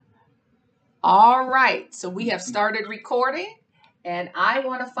All right, so we have started recording, and I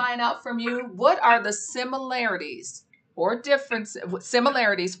want to find out from you what are the similarities or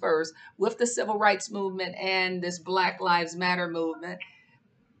similarities first with the civil rights movement and this Black Lives Matter movement.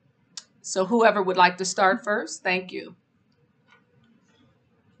 So, whoever would like to start first, thank you.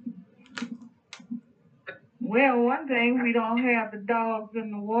 Well, one thing, we don't have the dogs in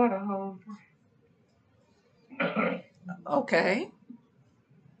the water hose. Okay.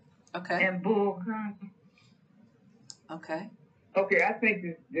 Okay. And bull crap. Okay. Okay, I think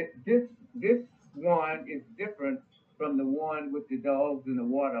this one is different from the one with the dogs in the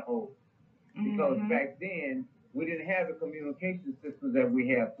water hole, because back then we didn't have the communication systems that we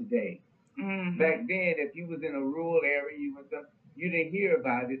have today. Back then, if you was in a rural area, you didn't hear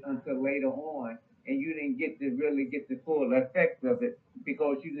about it until later on, and you didn't get to really get the full effect of it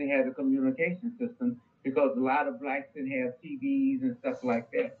because you didn't have the communication system. Because a lot of blacks didn't have TVs and stuff like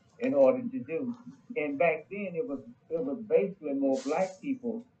that in order to do. And back then, it was basically more black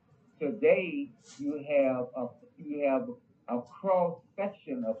people. Today, you have a cross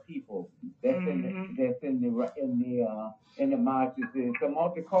section of people that's in the marches. It's a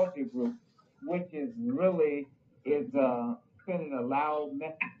multicultural group, which is really sending a loud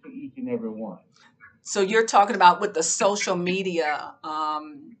message to each and every one. So you're talking about with the social media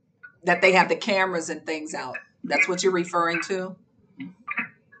that they have the cameras and things out. That's what you're referring to?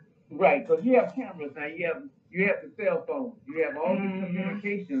 Right, because you have cameras now. You have the cell phones. You have all these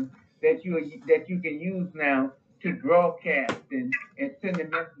communications that you can use now to broadcast and send the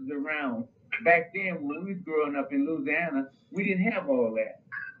message around. Back then, when we was growing up in Louisiana, we didn't have all that.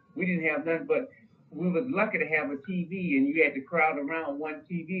 We didn't have nothing, but we was lucky to have a TV, and you had to crowd around one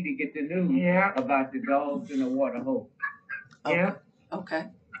TV to get the news about the dogs in the water hole. Okay. Yeah. Okay.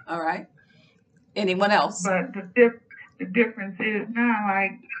 All right. Anyone else? But the difference is now,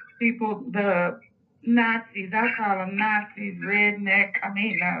 like the Nazis, I call them Nazis, redneck,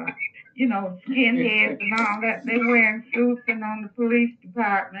 skinheads and all that. They wearing suits and on the police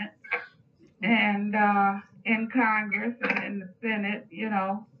department and in Congress and in the Senate,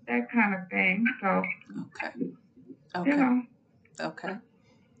 that kind of thing. So, okay. Okay.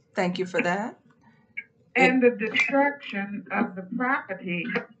 Thank you for that. And the destruction of the property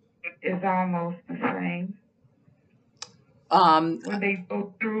is almost the same. When they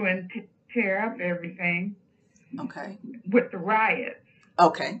go through and tear up everything. Okay. With the riots.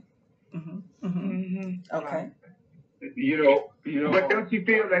 Okay. Okay. But don't you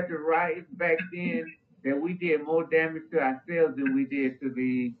feel like the riots back then that we did more damage to ourselves than we did to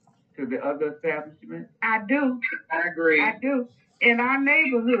the other establishment? I do. I agree. I do. In our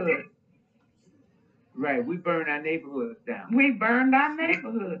neighborhood. Right, we burned our neighborhoods down. We burned our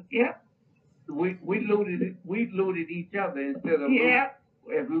neighborhoods. Yep. We looted it. We looted each other instead of looting.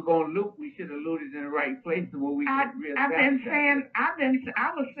 If we were gonna loot, we should have looted in the right place where we could reestablish.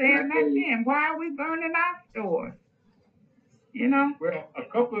 I was saying that then. Why are we burning our stores? Well,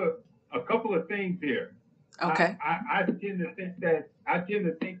 a couple of things here. Okay. I tend to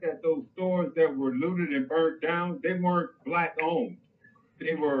think that those stores that were looted and burnt down, they weren't black owned.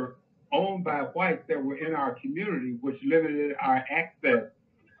 They were owned by whites that were in our community, which limited our access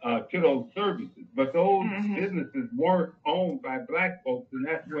to those services. But those businesses weren't owned by black folks, and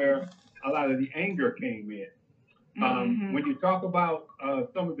that's where a lot of the anger came in. When you talk about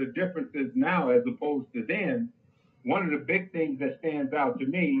some of the differences now as opposed to then, one of the big things that stands out to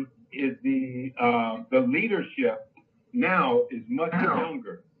me is the leadership now is much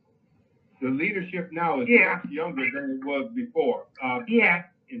younger. The leadership now is much younger than it was before.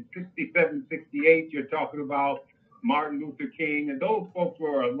 In 67, 68, you're talking about Martin Luther King, and those folks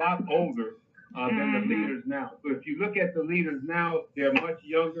were a lot older than the leaders now. So if you look at the leaders now, they're much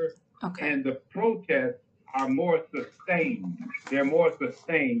younger, and the protests are more sustained. They're more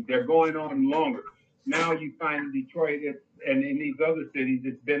sustained. They're going on longer. Now you find in Detroit and in these other cities,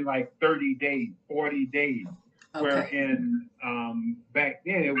 it's been like 30 days, 40 days. Where in back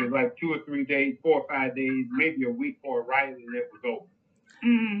then it was like 2 or 3 days, 4 or 5 days, maybe a week for a riot, and it was over.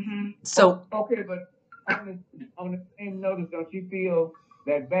 So okay, but on the same notice, don't you feel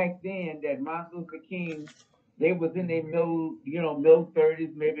that back then that Martin Luther King, they was in their middle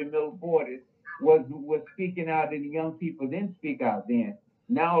 30s, maybe middle 40s, was speaking out, and the young people didn't speak out then.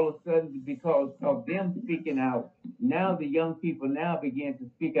 Now all of a sudden, because of them speaking out, now the young people now begin to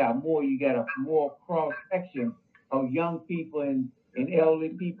speak out more. You got a more cross section of young people and elderly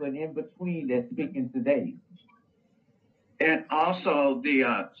people and in between that's speaking today. And also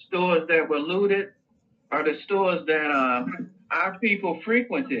the stores that were looted are the stores that our people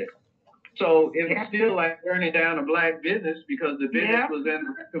frequented. So it was still like burning down a black business because the business was in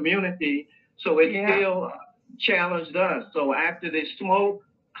the community. So it still challenged us. So after the smoke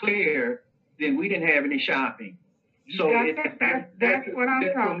cleared, then we didn't have any shopping. So that's what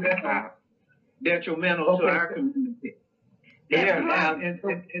I'm talking about. Detrimental to our community. Back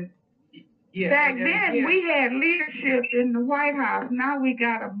then, we had leadership in the White House. Now we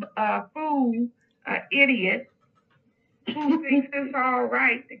got a fool, an idiot, who thinks it's all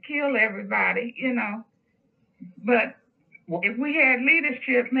right to kill everybody, you know. But if we had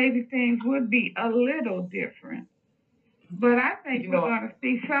leadership, maybe things would be a little different. But I think we're going to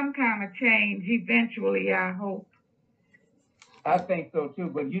see some kind of change eventually, I hope. I think so too.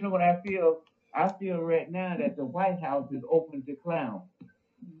 But you know what I feel? I feel right now that the White House is open to clowns.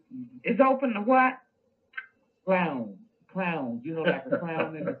 It's open to what? Clowns. Clowns. You know, like a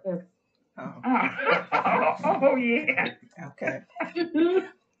clown in the circus. Oh, yeah. Okay.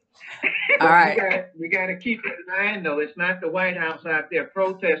 All right. We got to keep in mind, though, it's not the White House out there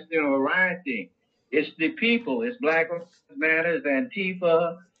protesting or rioting. It's the people. It's Black Lives Matter,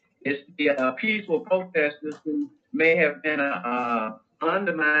 Antifa. It's the peaceful protesters who may have been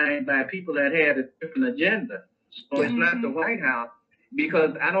undermined by people that had a different agenda. So it's not the White House,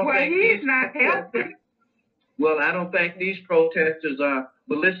 because I don't think he's not helping. Well, I don't think these protesters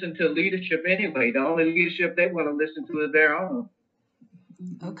will listen to leadership anyway. The only leadership they want to listen to is their own.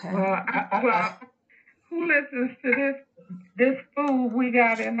 Okay. Well, who listens to this fool we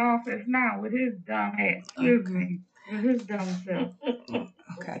got in office now with his dumb ass? Excuse me, with his dumb self.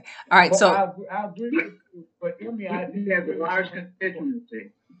 Okay. All right. So I agree with you, but Emmy, I do have a large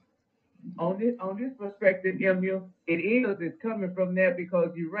constituency. On this perspective, Emmy, it's coming from there,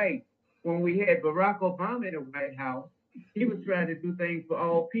 because you're right. When we had Barack Obama in the White House, he was trying to do things for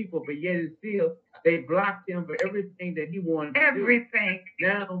all people, but yet and still they blocked him for everything that he wanted to do. Everything.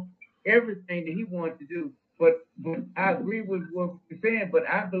 Now, everything that he wanted to do. But I agree with what you're saying, but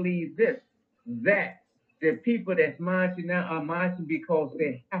I believe that the people that's marching now are marching because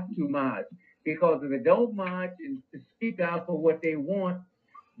they have to march. Because if they don't march and speak out for what they want,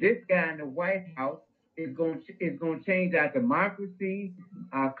 this guy in the White House is going to change our democracy,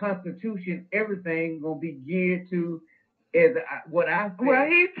 our constitution, everything going to be geared to what I say. Well,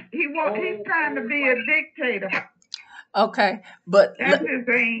 he's trying to be a dictator. Okay, but that's his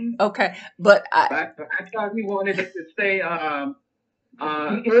aim. Okay, but I thought he wanted it to stay.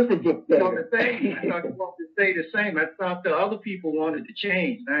 He is a dictator. I thought he wanted to stay the same. I thought the other people wanted to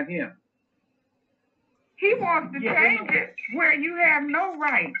change, not him. He wants to change it where you have no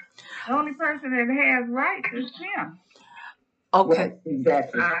rights. The only person that has rights is him. Okay. Right,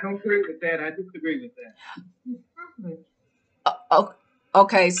 exactly. I don't agree with that. I disagree with that.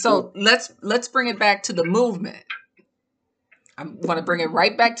 Okay, so let's bring it back to the movement. I'm going to bring it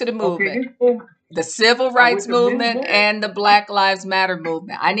right back to the movement. Okay. The civil rights movement and the Black Lives Matter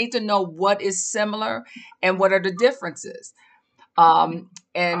movement. I need to know what is similar and what are the differences. And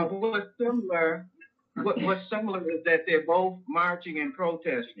what's similar? What's similar is that they're both marching and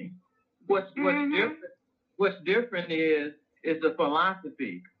protesting. What's different is the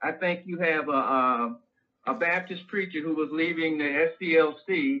philosophy. I think you have a Baptist preacher who was leaving the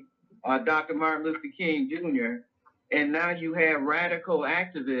SCLC, Dr. Martin Luther King Jr., and now you have radical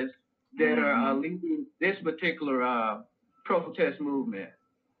activists that are leading this particular protest movement.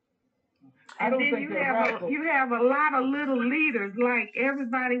 And then you have a lot of little leaders, like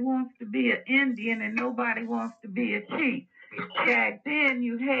everybody wants to be an Indian and nobody wants to be a chief. Back then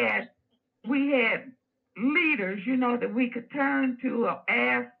we had leaders, you know, that we could turn to or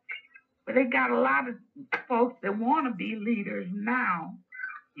ask, but they got a lot of folks that want to be leaders now.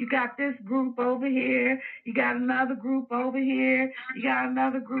 You got this group over here, you got another group over here, you got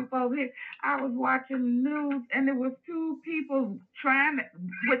another group over here. I was watching the news and there was two people trying to,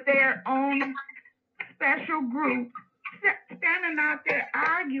 with their own special group, standing out there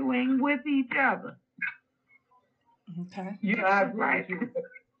arguing with each other. Okay. Yeah, I agree with you.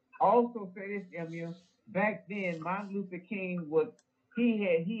 Also say this, Emil. Back then, Martin Luther King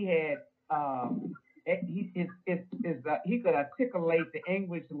he could articulate the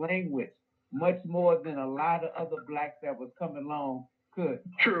English language much more than a lot of other blacks that was coming along could.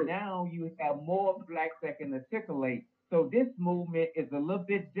 True. Now you have more blacks that can articulate. So this movement is a little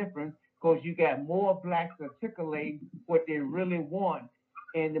bit different because you got more blacks articulating what they really want.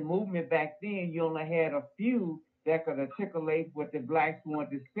 And the movement back then, you only had a few that could articulate what the blacks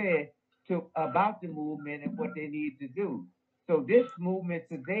wanted to say about the movement and what they need to do. So this movement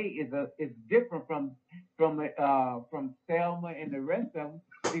today is different from Selma and the rest of them,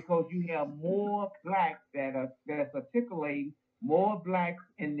 because you have more blacks that's articulating, more blacks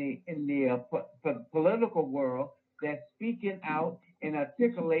in the political world that's speaking out and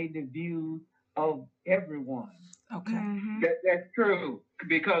articulate the views of everyone. Okay. That's true,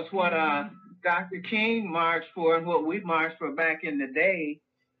 because what Dr. King marched for and what we marched for back in the day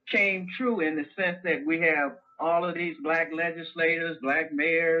came true in the sense that we have all of these black legislators, black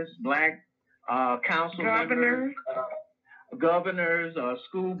mayors, black council members, governors,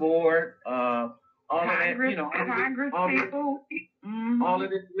 school board, all Congress, of that, Congress people, all of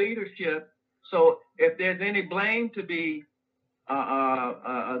this leadership. So if there's any blame to be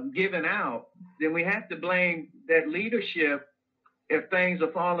given out, then we have to blame that leadership if things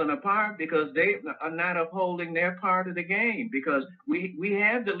are falling apart, because they are not upholding their part of the game. Because we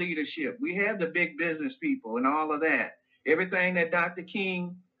have the leadership, we have the big business people and all of that. Everything that Dr.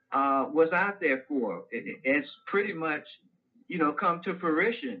 King was out there for, it's pretty much, come to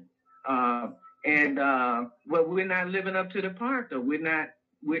fruition. Well, we're not living up to the part, though. We're not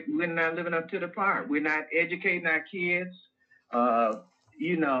living up to the part. We're not educating our kids. For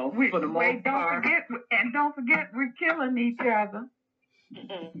the most part. Don't forget, we're killing each other.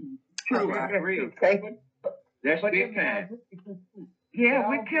 True, I agree. That's big time. Yeah,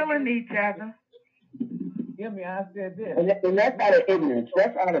 we're killing each other. Hear me, I said this. And that's out of ignorance.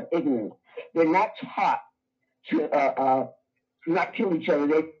 That's out of ignorance. They're not taught to not kill each other.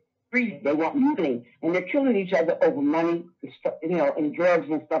 They want money, and they're killing each other over money, and stuff, and drugs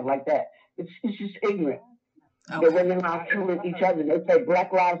and stuff like that. It's just ignorant. Okay. They're running around killing each other. They say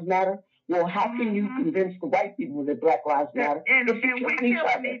Black Lives Matter. Well, how can you convince the white people that Black Lives Matter? And we're killing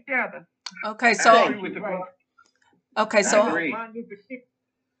each other. Okay, so I agree.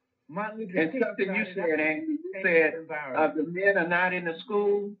 Martin Luther And King something you said, Andy, you said the men are not in the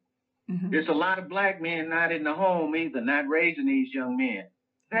school. There's a lot of black men not in the home either, not raising these young men.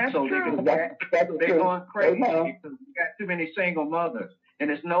 That's so true. They're going crazy because we got too many single mothers. And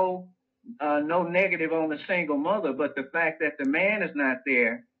there's no negative on the single mother, but the fact that the man is not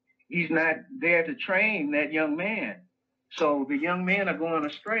there, he's not there to train that young man. So the young men are going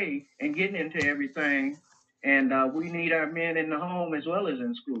astray and getting into everything. And we need our men in the home as well as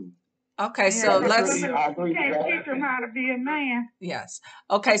in school. Okay, so let's. You can't teach them how to be a man. Yes.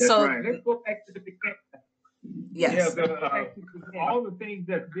 Okay, That's so right. Let's go back to the beginning. yes. Yeah, all the things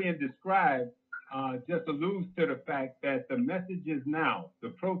that's being described just alludes to the fact that the messages now, the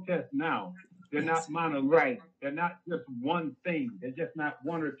protests now, they're not monolithic. They're not just one thing. They're just not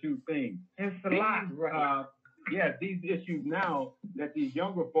one or two things. It's a lot. These issues now that these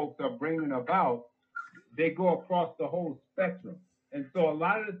younger folks are bringing about, they go across the whole spectrum. And so a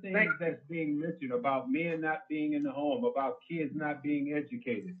lot of the things that's being mentioned about men not being in the home, about kids not being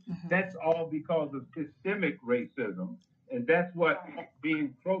educated, that's all because of systemic racism. And that's what's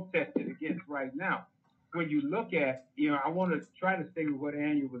being protested against right now. When you look at, I want to try to stay with what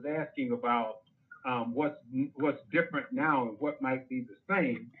Anya was asking about what's different now and what might be the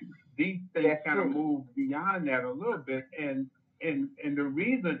same. These things kind of move beyond that a little bit. And the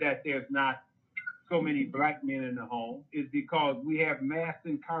reason that there's not so many black men in the home is because we have mass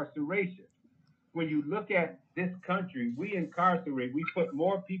incarceration. When you look at this country, we put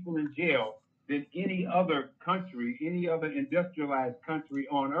more people in jail than any other country, any other industrialized country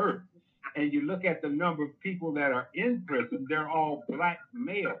on earth. And you look at the number of people that are in prison, they're all black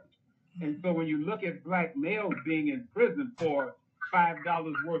males. And so when you look at black males being in prison for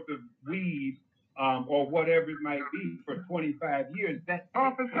 $5 worth of weed, or whatever it might be for 25 years,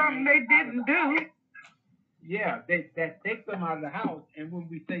 for something they didn't do. Yeah, that takes them out of the house. And when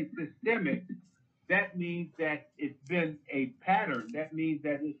we say systemic, that means that it's been a pattern. That means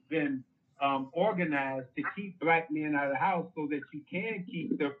that it's been organized to keep black men out of the house so that you can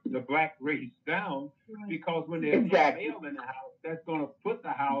keep the black race down. Because when there's no male in the house, that's going to put the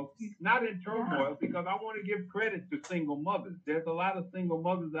house not in turmoil. Because I want to give credit to single mothers. There's a lot of single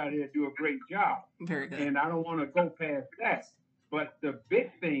mothers out here that do a great job. Very good. And I don't want to go past that. But the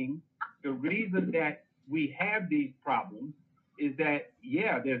big thing, the reason that we have these problems is that,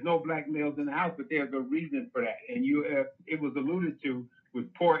 there's no black males in the house, but there's a reason for that. And it was alluded to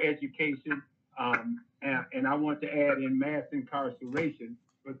with poor education, and I want to add in mass incarceration,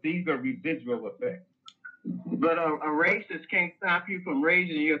 but these are residual effects. But a racist can't stop you from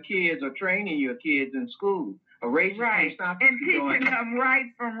raising your kids or training your kids in school. A racist can't stop you and teaching them right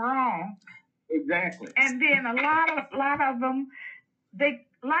from wrong. Exactly. And then a lot of them,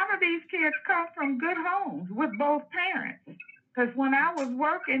 a lot of these kids come from good homes with both parents. Because when I was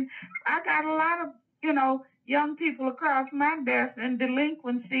working, I got a lot of, young people across my desk in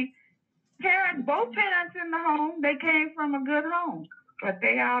delinquency. Both parents in the home, they came from a good home. But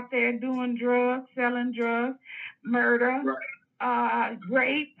they out there doing drugs, selling drugs, murder,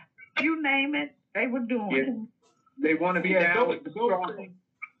 rape, you name it, they were doing it. They want to be down with the struggle.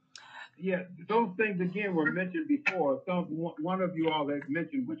 Yeah, those things again were mentioned before. One of you all had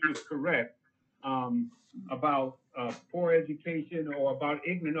mentioned, which was correct, about poor education or about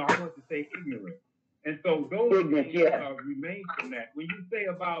ignorance. No, I want to say ignorant. And so those things remain from that. When you say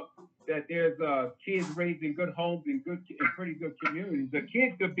about that, there's kids raised in good homes and pretty good communities. The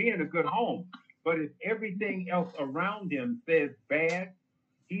kid could be in a good home, but if everything else around him says bad,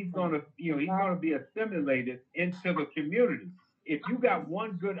 he's gonna be assimilated into the community. If you got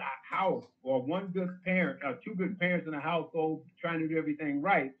one good house or one good parent, two good parents in a household trying to do everything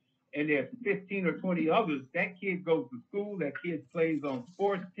right, and there's 15 or 20 others, that kid goes to school, that kid plays on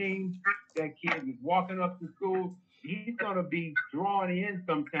sports teams, that kid is walking up to school, he's going to be drawn in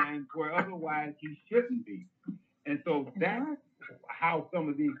sometimes where otherwise he shouldn't be. And so that's how some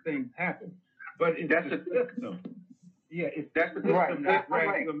of these things happen. But that's a system. Yeah, that's the system that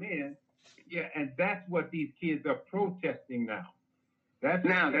drags them in. Yeah, and that's what these kids are protesting now. That's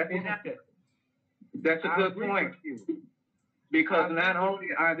a good point. Because not only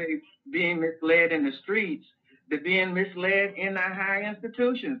are they being misled in the streets, they're being misled in our higher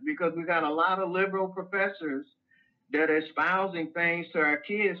institutions, because we got a lot of liberal professors that are espousing things to our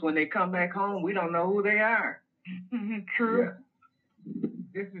kids. When they come back home, we don't know who they are. True. Yeah.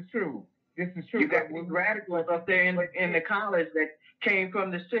 This is true. You got these radicals up there in the college that came from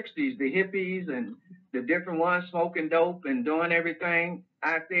the 60s, the hippies and the different ones smoking dope and doing everything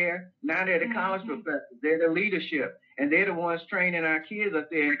out there. Now they're the college professors. They're the leadership. And they're the ones training our kids up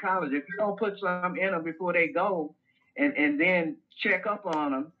there in college. If you don't put something in them before they go and then check up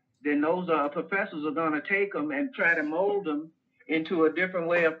on them, then those professors are going to take them and try to mold them into a different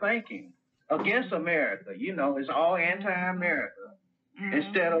way of thinking against America. You know, it's all anti-America.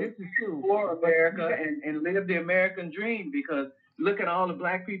 Instead of for America and live the American dream, because look at all the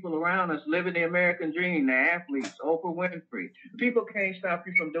black people around us living the American dream, the athletes, Oprah Winfrey. People can't stop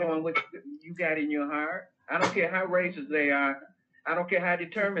you from doing what you got in your heart. I don't care how racist they are. I don't care how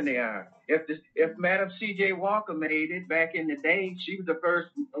determined they are. If Madam C.J. Walker made it back in the day, she was the first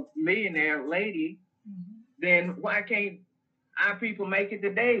millionaire lady, then why can't our people make it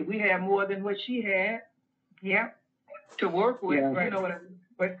today? We have more than what she had. Yep. To work with, right. You know what I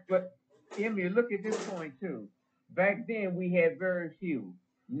mean? But Emmy, look at this point too. Back then we had very few.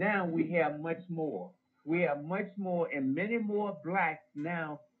 Now we have much more. We have much more and many more blacks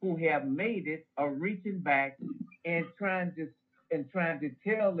now who have made it, are reaching back and trying to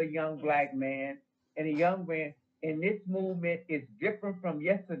tell the young black man and a young man. And this movement is different from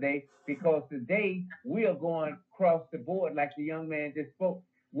yesterday, because today we are going across the board, like the young man just spoke.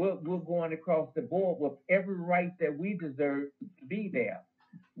 We're going across the board with every right that we deserve to be there.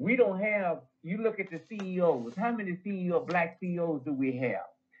 We don't have, you look at the CEOs, how many black CEOs do we have?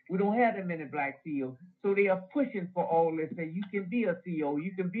 We don't have that many black CEOs. So they are pushing for all this. And you can be a CEO,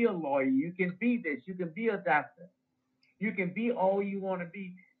 you can be a lawyer, you can be this, you can be a doctor. You can be all you want to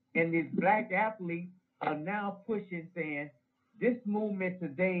be. And these black athletes are now pushing, saying, this movement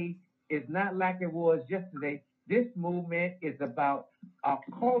today is not like it was yesterday. This movement is about a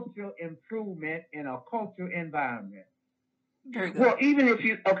cultural improvement in a cultural environment. Very good. Well, even if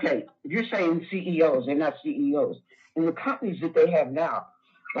you're saying CEOs, they're not CEOs. In the companies that they have now,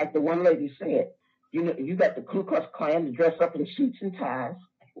 like the one lady said, you got the Ku Klux Klan to dress up in suits and ties,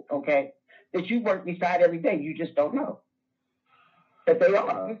 okay, that you work beside every day. You just don't know that they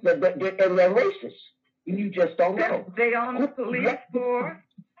are. And they're racist. You just don't know. They own the police force.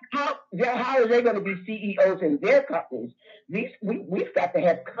 How are they going to be CEOs in their companies? We've got to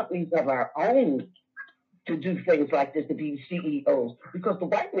have companies of our own to do things like this, to be CEOs, because the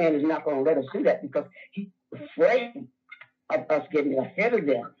white man is not going to let us do that, because he's afraid of us getting ahead of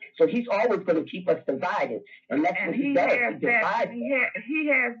them. So he's always going to keep us divided, and that's what he does. He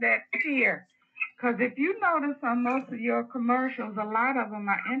has that fear. Because if you notice on most of your commercials, a lot of them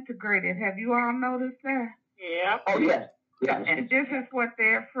are integrated. Have you all noticed that? Yeah. Oh, yes. Yes. And this is what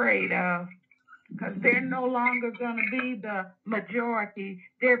they're afraid of, because they're no longer going to be the majority.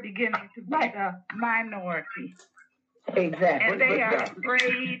 They're beginning to be the minority. Exactly. And they are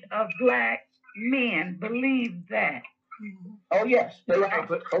afraid of black men. Believe that. Oh, yes. They are.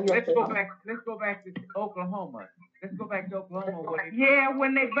 Let's go back to Oklahoma. Let's go back to Oklahoma.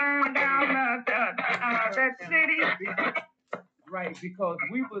 When they burned down that city. Right, because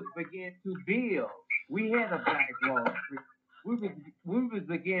we was beginning to build. We had a Black Wall Street. We was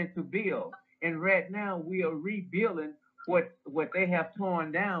beginning to build, and right now we are rebuilding what they have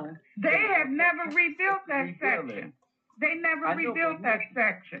torn down. They have never rebuilt that section. They never rebuilt that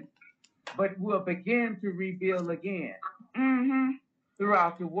section. But we'll begin to rebuild again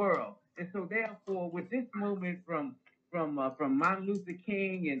throughout the world. And so therefore, with this movement from Martin Luther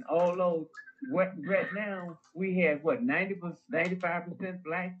King and all those, right now we have what 95%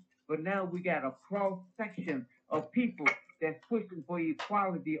 black, but now we got a cross section of people that's pushing for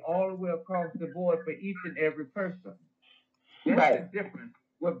equality all the way across the board for each and every person. That's the difference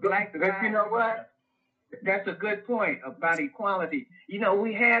with black. Because you know what? That's a good point about equality. You know,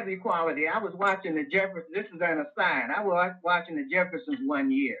 we have equality. I was watching the Jeffersons. This is an aside. I was watching the Jeffersons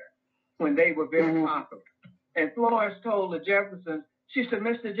one year when they were very popular. And Florence told the Jeffersons, she said,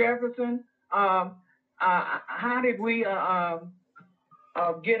 Mr. Jefferson, how did we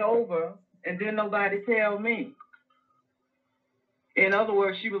get over and didn't nobody tell me? In other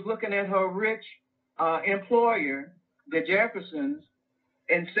words, she was looking at her rich employer, the Jeffersons,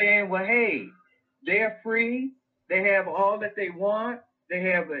 and saying, well, hey, they're free. They have all that they want. They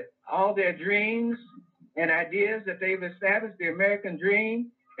have all their dreams and ideas that they've established, the American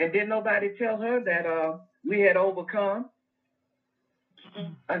dream. And didn't nobody tell her that we had overcome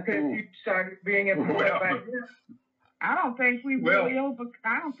until you started being employed by them? I don't think we really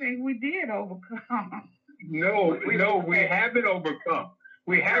I don't think we did overcome. No, we haven't overcome.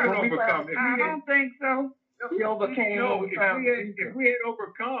 We haven't overcome. I don't think so. We overcame. No, if we had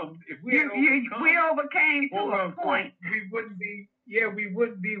overcome, we overcame to a point. We wouldn't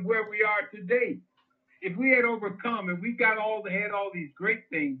be where we are today. If we had overcome and we had all these great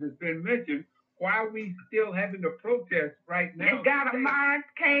things that's been mentioned, why are we still having to protest right now? They got a march,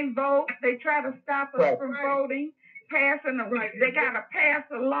 can't vote. They try to stop us from voting. They got to pass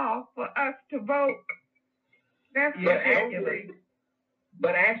a law for us to vote. That's ridiculous.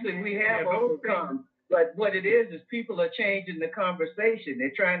 But actually, we have overcome. But what it is people are changing the conversation. They're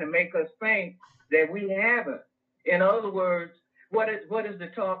trying to make us think that we haven't. In other words, what is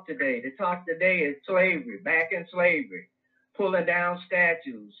the talk today? The talk today is slavery, back in slavery, pulling down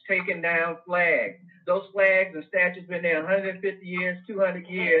statues, taking down flags. Those flags and statues been there 150 years, 200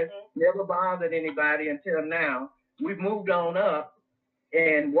 years, never bothered anybody until now. We've moved on up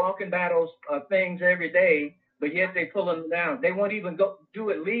and walking by those things every day, but yet they pulling them down. They won't even go do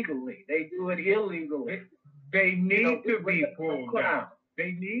it legally. They do it illegally. They need to be pulled down.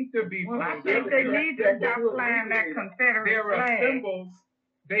 They need to be pulled down. They need to stop flying that Confederate flag. Symbols.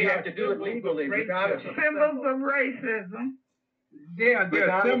 They have to do it legally. Symbols of racism. Yeah,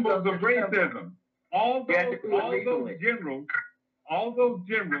 they're symbols of racism. All those generals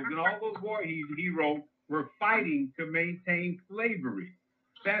and all those war heroes were fighting to maintain slavery.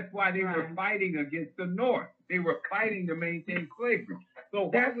 That's why they were fighting against the North. They were fighting to maintain slavery. So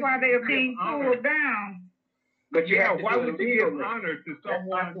that's why they are being pulled down. But why would you give honor to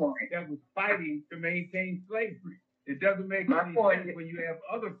someone that was fighting to maintain slavery? It doesn't make any sense when you have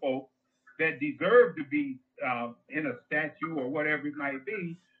other folks that deserve to be in a statue or whatever it might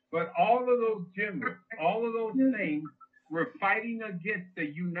be. But all of those generals, all of those things were fighting against the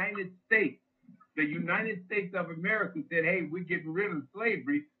United States. The United States of America said, hey, we're getting rid of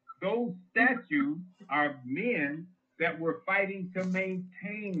slavery. Those statues are men that were fighting to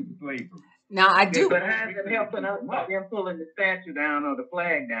maintain slavery. Now, I do. But how's it helping us by them pulling the statue down or the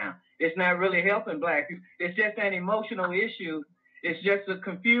flag down? It's not really helping black people. It's just an emotional issue. It's just a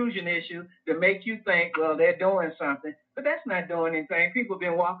confusion issue to make you think, well, they're doing something. But that's not doing anything. People have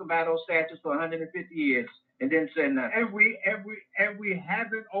been walking by those statues for 150 years. And didn't say nothing. And we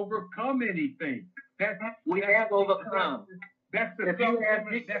haven't overcome anything. We have overcome. That's the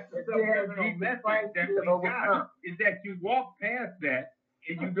subliminal message that we got, is that you walk past that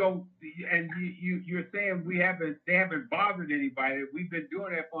and you don't, and you're saying they haven't bothered anybody. We've been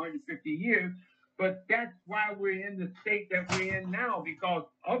doing that for 150 years, but that's why we're in the state that we're in now, because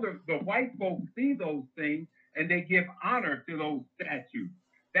the white folks see those things and they give honor to those statues.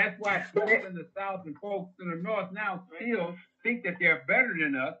 That's why folks in the South and folks in the North now still think that they're better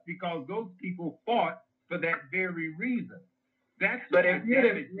than us, because those people fought for that very reason. That's what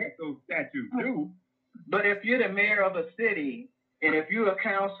those statues do. But if you're the mayor of a city, and if you're a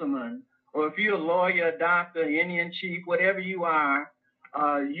councilman, or if you're a lawyer, a doctor, Indian chief, whatever you are,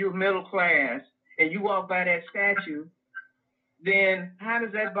 you're middle class, and you walk by that statue, then how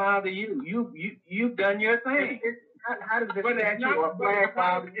does that bother you? You've done your thing. How does the statue or flag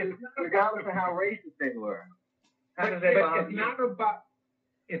bother you, regardless of how racist they were? How does that bother you?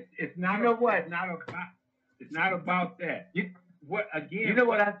 It's not about that. You know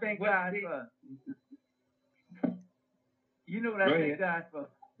what I thank God for? You know what I thank God for?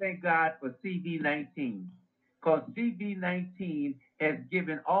 Thank God for CV-19. Because CV-19 has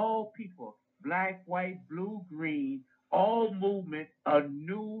given all people, black, white, blue, green, all movements, a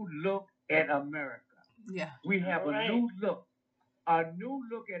new look at America. Yeah. We have a new look. a new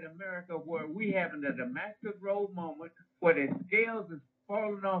look at America where we having a Damascus Road moment where the scales is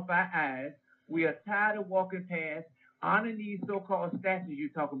falling off our eyes. We are tired of walking past, honoring these so-called statues you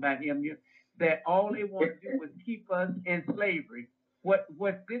talk about, MU, that all they want to do is keep us in slavery. What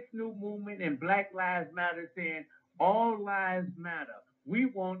this new movement in Black Lives Matter saying, all lives matter. We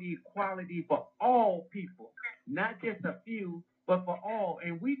want equality for all people, not just a few, but for all.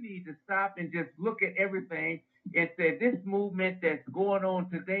 And we need to stop and just look at everything and say this movement that's going on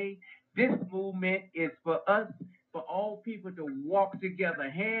today, this movement is for us, for all people to walk together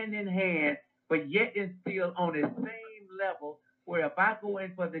hand in hand, but yet and still on the same level where if I go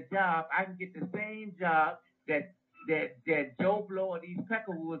in for the job, I can get the same job that Joe Blow or these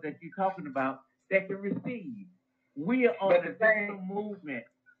Peckerwoods that you're talking about that can receive. We are on the same movement.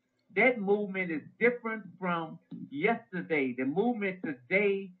 That movement is different from yesterday. The movement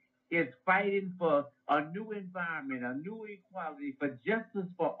today is fighting for a new environment, a new equality, for justice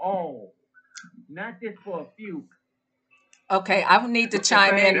for all, not just for a few. Okay, I need to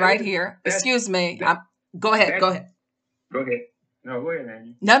chime in right here. Excuse me. Go ahead. Go ahead. No, go ahead,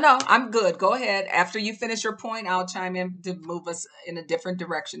 Angie. No, I'm good. Go ahead. After you finish your point, I'll chime in to move us in a different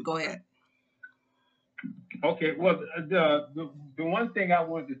direction. Go ahead. Okay, well, the one thing I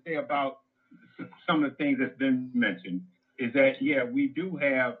wanted to say about some of the things that's been mentioned is that, yeah, we do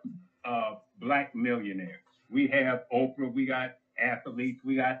have Black millionaires. We have Oprah, we got athletes,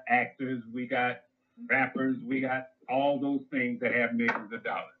 we got actors, we got rappers, we got all those things that have millions of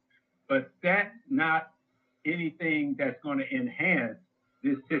dollars. But that's not anything that's going to enhance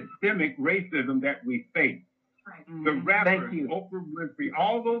this systemic racism that we face. Right. The rappers, Oprah Winfrey,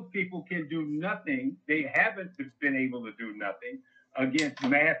 all those people can do nothing. They haven't been able to do nothing against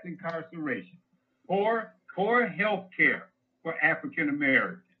mass incarceration, poor health care for African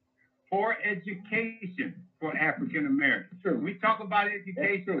Americans, poor education for African Americans. When we talk about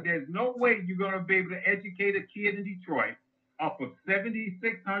education, there's no way you're going to be able to educate a kid in Detroit off of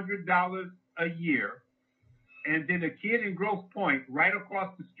 $7,600 a year, and then a kid in Grosse Pointe right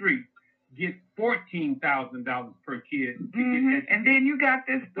across the street gets $14,000 per kid. And then you got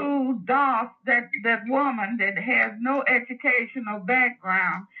this school DOS, that woman that has no educational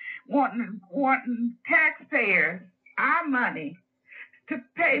background, wanting taxpayers, our money, to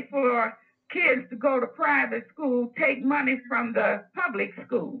pay for kids to go to private school, take money from the public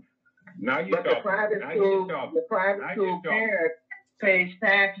schools. Now you talk. The private school parents pays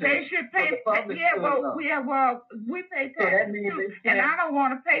taxes. They should pay. We pay taxes too. And I don't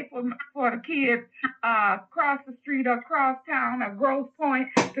want to pay for the kids across the street or across town or Grosse Pointe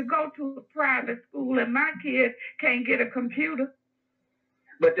to go to a private school, and my kids can't get a computer.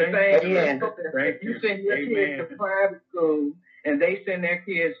 But the thing is, if you send your kids to private school and they send their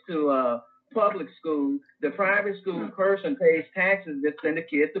kids to public school, the private school person pays taxes that send the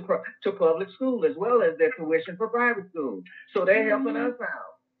kids to public school as well as their tuition for private school. So they're helping us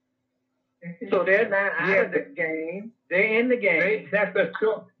out. So they're not out of the game. They're in the game. That's a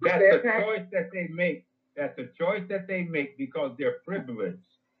choice that they make. That's a choice that they make because they're privileged.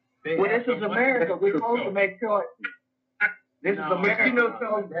 Well, this is America. We're supposed to make choices. This is America.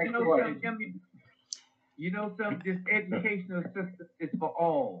 You know something? This educational system is for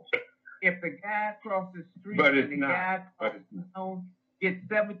all. If the guy across the street gets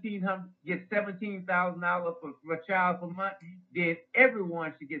 $17,000 for a child per month, then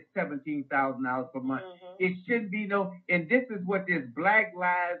everyone should get $17,000 per month. It shouldn't be and this is what this Black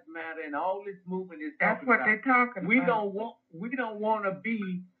Lives Matter and all this movement is talking about. That's what they're talking about. We don't want to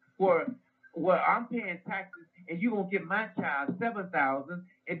be where I'm paying taxes and you gonna get my child $7,000,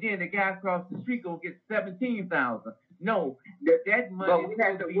 and then the guy across the street gonna get $17,000. No, that money. But we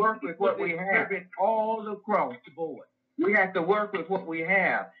have to work with what we have all across the board. We have to work with what we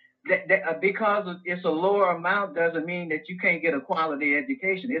have. Because it's a lower amount doesn't mean that you can't get a quality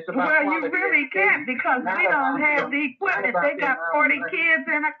education. It's about you really can't, because we don't have the equipment. They got 40 kids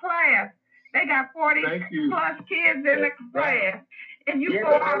in a class. They got 40 plus kids in a class. And you go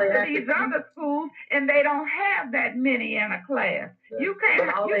out to these other schools, and they don't have that many in a class. You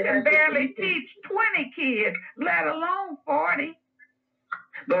can barely teach 20 kids, let alone 40.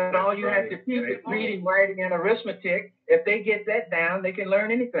 But all you have to teach is reading, writing, and arithmetic. If they get that down, they can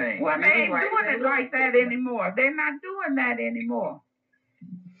learn anything. Well, they ain't doing it like that anymore. They're not doing that anymore.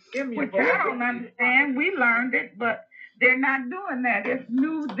 Which I don't understand. We learned it, but they're not doing that. It's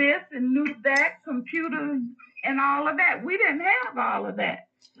new this and new that, computers and all of that. We didn't have all of that.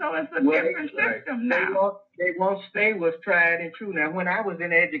 So it's a different system now. They won't stay with tried and true. Now, when I was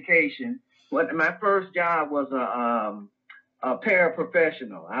in education, my first job was a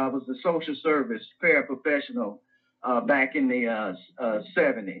paraprofessional. I was a social service paraprofessional back in the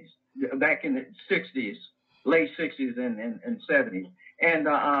 70s, back in the 60s, late 60s and 70s. And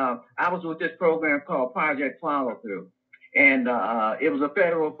I was with this program called Project Follow Through. And it was a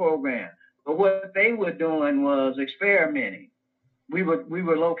federal program. But what they were doing was experimenting. We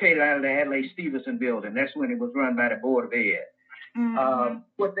were located out of the Adlai Stevenson building. That's when it was run by the Board of Ed.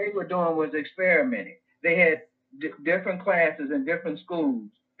 What they were doing was experimenting. They had different classes in different schools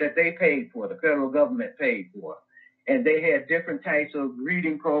that they paid for, the federal government paid for. And they had different types of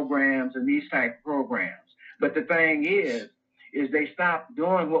reading programs and these type of programs. But the thing is they stopped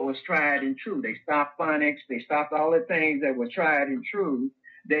doing what was tried and true. They stopped phonics. They stopped all the things that were tried and true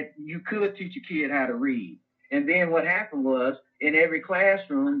that you could teach a kid how to read. And then what happened was, in every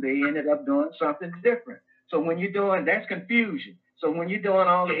classroom, they ended up doing something different. So when you're doing, that's confusion. So when you're doing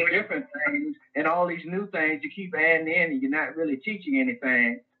all these different things and all these new things, you keep adding in and you're not really teaching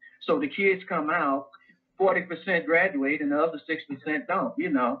anything. So the kids come out, 40% graduate and the other 6% don't. You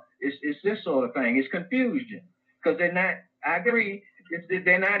know, it's this sort of thing. It's confusion because they're not, I agree,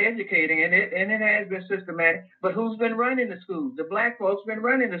 they're not educating, and it has been systematic. But who's been running the schools? The black folks been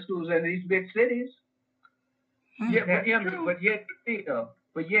running the schools in these big cities. Yeah, but yet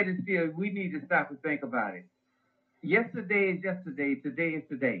and still, we need to stop and think about it. Yesterday is yesterday, today is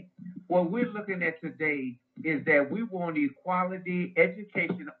today. What we're looking at today is that we want equality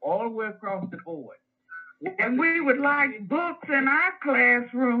education all the way across the board. And we would like books in our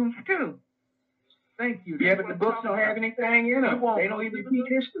classrooms too. Thank you. Yeah, but the books don't have anything in them. They don't even teach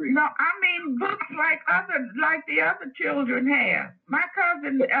history. No, I mean books like the other children have. My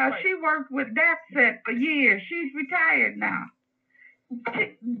cousin, she worked with DAPSET for years. She's retired now.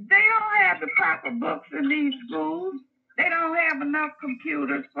 They don't have the proper books in these schools. They don't have enough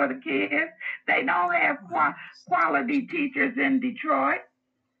computers for the kids. They don't have quality teachers in Detroit.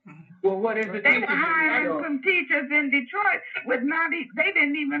 Well, what is it? They were hiring some teachers in Detroit with they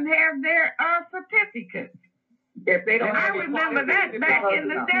didn't even have their certificates. If they don't, I remember that back in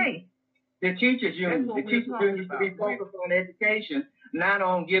the day. The teachers union used to be focused on education, not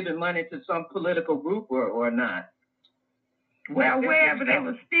on giving money to some political group or not. Well, wherever they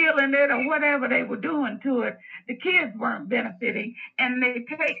were stealing it or whatever they were doing to it, the kids weren't benefiting, and they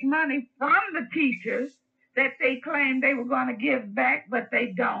take money from the teachers that they claim they were going to give back, but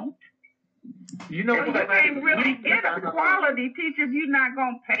they don't. You know, so you can't really get a quality teacher if you're not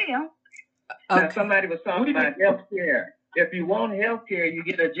going to pay them. Okay. Now, somebody was talking about health care. If you want health care, you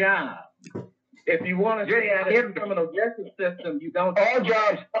get a job. If you want to stay out of the criminal justice system, you don't. All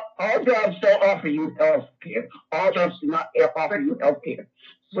jobs don't offer you health care. All jobs do not offer you health care.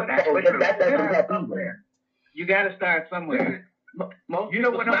 So that doesn't help either. You got to start somewhere. Most you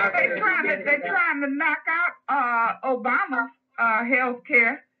know what? They're trying to knock out Obama's health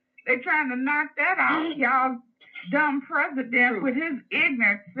care. They're trying to knock that out. Y'all dumb president with his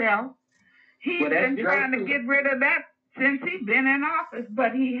ignorant self. He's been trying to get rid of that since he's been in office,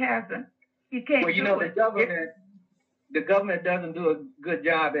 but he hasn't. He can't. Well, you know, the government doesn't do a good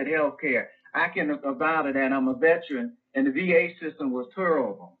job at health care. I can avouch it, and I'm a veteran, and the VA system was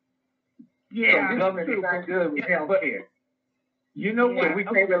terrible. Yeah, so the government is not good with health care. You know what? So we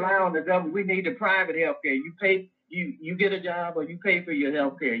can't rely on the government. We need the private health care. You pay, you get a job or you pay for your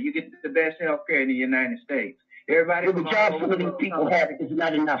health care. You get the best health care in the United States. Everybody the jobs so many people have is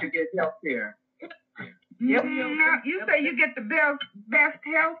not enough to get health care. Yep. You say you get the best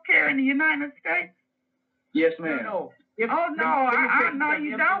health care in the United States? Yes, ma'am. No, you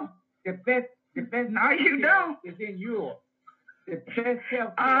don't. The best. No, you don't. Is in Europe. The best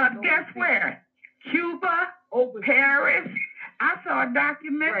health care. Guess where? Cuba, Paris. I saw a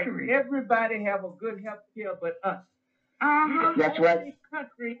documentary. Right. Everybody have a good health care, but us. That's right.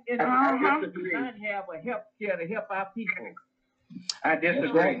 Country in the world does not have a health care to help our people. I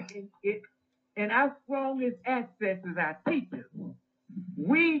disagree. And our strongest asset is our teachers.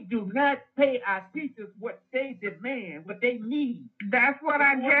 We do not pay our teachers what they demand, what they need. That's what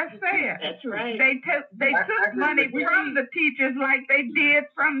I just said. That's right. They took money from the teachers like they did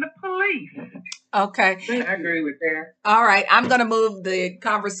from the police. Okay. I agree with that. All right. I'm going to move the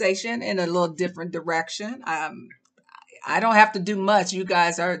conversation in a little different direction. I don't have to do much. You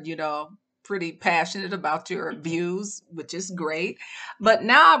guys are, pretty passionate about your views, which is great. But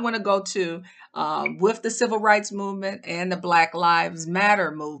now I want to go to with the civil rights movement and the Black Lives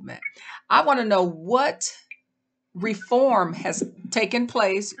Matter movement. I want to know what reform has taken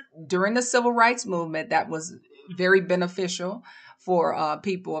place during the civil rights movement that was very beneficial for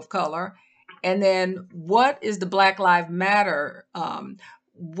people of color. And then what is the Black Lives Matter?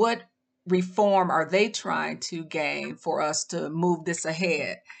 What reform are they trying to gain for us to move this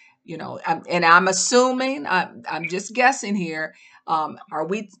ahead? You know, and I'm assuming, I'm just guessing here. Are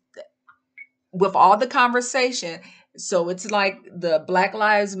we, with all the conversation? So it's like the Black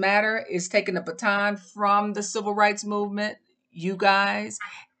Lives Matter is taking the baton from the civil rights movement, you guys,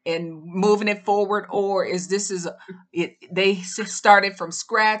 and moving it forward, or is this is it? They started from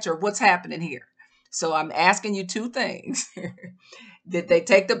scratch, or what's happening here? So I'm asking you two things. Did they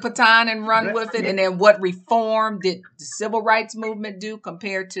take the baton and run with it? And then what reform did the civil rights movement do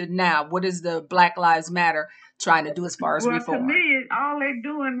compared to now? What is the Black Lives Matter trying to do as far as reform? Well, to me, all they're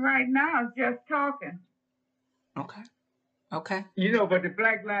doing right now is just talking. Okay. Okay. You know, but the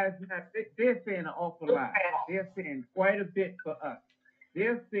Black Lives Matter, they're saying an awful lot. They're saying quite a bit for us.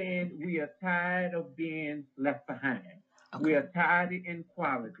 They're saying we are tired of being left behind. Okay. We are tired of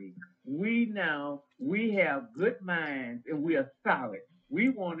inequality. We have good minds and we are solid. We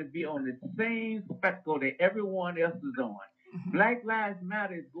want to be on the same spectrum that everyone else is on. Mm-hmm. Black Lives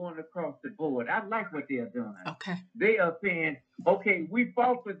Matter is going across the board. I like what they're doing. Okay. They are saying, okay, we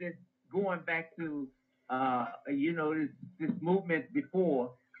fought for this going back to this movement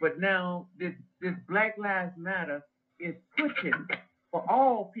before, but now this Black Lives Matter is pushing for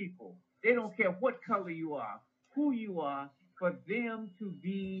all people. They don't care what color you are, who you are, for them to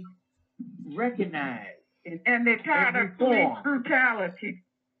be recognized. And they're tired of police brutality.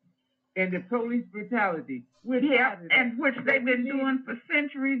 And the police brutality. And which they've been doing for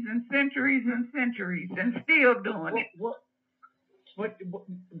centuries and centuries and centuries, and still doing it. But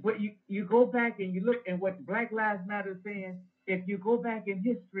you go back and you look at what Black Lives Matter is saying. If you go back in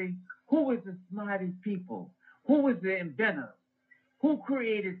history, who was the smartest people? Who was the inventor? Who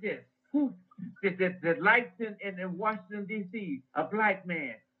created this? Who the lights in Washington, D.C., a black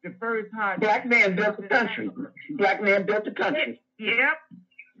man. The first black man built the country. Black man built the country. Yep.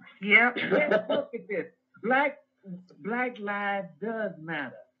 Let's look at this. Black lives does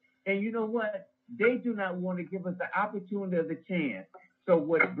matter. And you know what? They do not want to give us the opportunity or the chance. So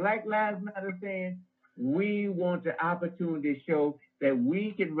what Black Lives Matter is saying, we want the opportunity to show that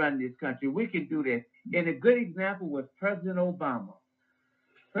we can run this country. We can do this. And a good example was President Obama.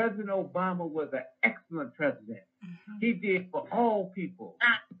 President Obama was an excellent president. Mm-hmm. He did for all people.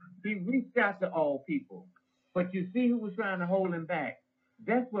 He reached out to all people. But you see who was trying to hold him back.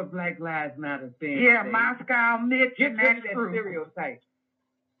 That's what Black Lives Matter is saying. Yeah, today. Moscow, Mitch, get rid of that stereotype.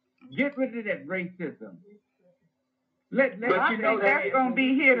 Get rid of that racism. I think that's going to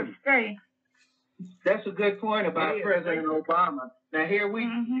be here to stay. That's a good point about President Obama. Now here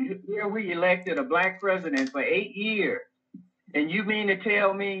we elected a black president for 8 years, and you mean to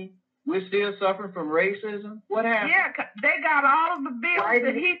tell me we're still suffering from racism? What happened? Yeah, they got all of the bills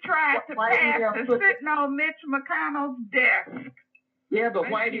that he tried to pass to sitting on Mitch McConnell's desk. Yeah, but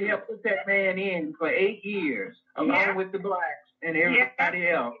why did he help put that man in for 8 years, along with the blacks and everybody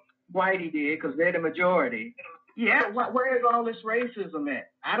else? Whitey did, because they're the majority. Yeah. So where's all this racism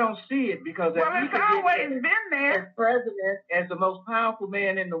at? I don't see it, because it's always been there. As president, as the most powerful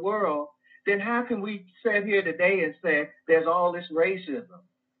man in the world, then how can we sit here today and say there's all this racism?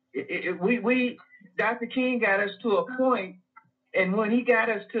 Dr. King got us to a point, and when he got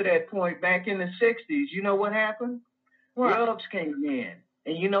us to that point back in the 60s, you know what happened? Drugs came in.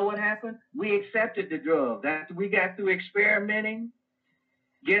 And you know what happened? We accepted the drugs. After we got through experimenting,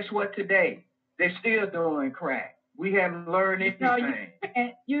 guess what today? They're still doing crack. We haven't learned anything.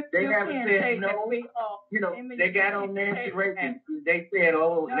 They haven't said no. They got on Nancy Reagan. They said, that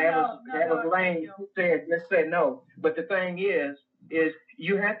was lame. Just said no. But the thing is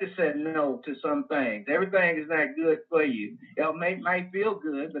you have to say no to some things. Everything is not good for you. It might feel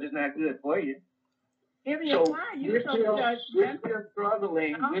good, but it's not good for you. So we're still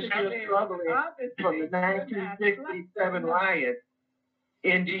struggling. We're still struggling from the 1967 riot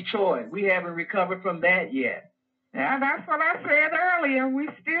in Detroit. We haven't recovered from that yet. Yeah, that's what I said earlier. We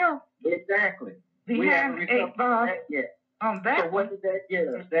still we haven't recovered from that yet. On that. So what did that get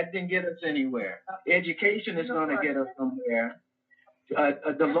us? That didn't get us anywhere. Education is going to get us somewhere.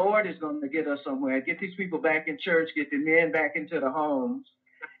 The Lord is going to get us somewhere. Get these people back in church. Get the men back into the homes.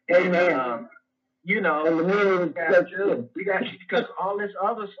 And, we got because all this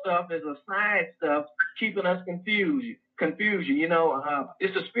other stuff is a side stuff keeping us confusion.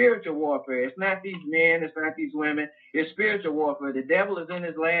 It's a spiritual warfare. It's not these men. It's not these women. It's spiritual warfare. The devil is in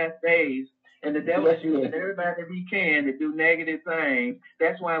his last days, and the devil is using everybody that he can to do negative things.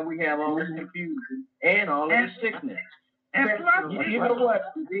 That's why we have all this confusion and all of this sickness. And plus, you know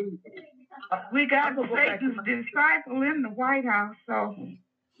what? We got Satan's disciple in the White House, so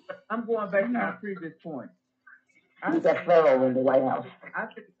I'm going back to my previous point. We got Pharaoh in the White House. I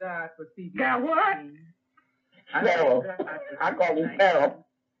took God for TV. Got what? Pharaoh. I call him Pharaoh.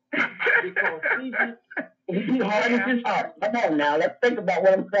 Because he hardens his heart. Come on now, let's think about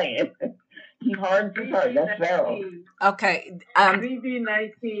what I'm saying. He hardens his heart. That's Pharaoh. Okay.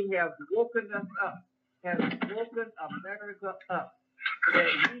 CV-19 has woken us up, has woken America up, that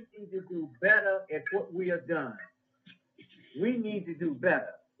we need to do better at what we have done. We need to do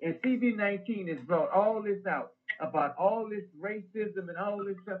better. And CV-19 has brought all this out about all this racism and all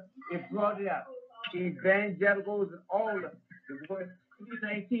this stuff. It brought it out. Evangelicals and all of the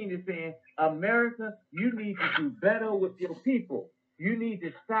CV-19 is saying, America, you need to do better with your people. You need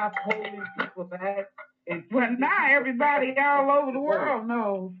to stop holding people back. And well, now everybody all over the world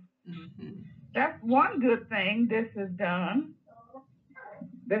knows. Mm-hmm. That's one good thing this has done.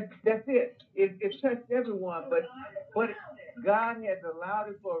 That's it. It touched everyone, but God has allowed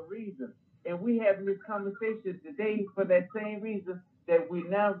it for a reason. And we have this conversation today for that same reason, that we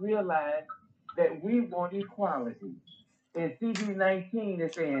now realize that we want equality. And CV-19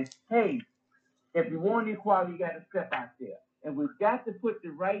 is saying, hey, if you want equality, you got to step out there. And we've got to put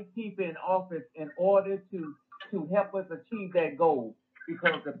the right people in office in order to help us achieve that goal.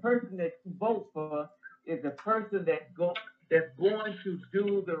 Because the person that you vote for is the person that's going to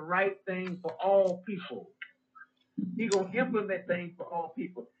do the right thing for all people. He's going to implement things for all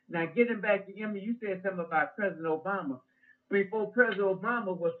people. Now, getting back to Emmy, you said something about President Obama. Before President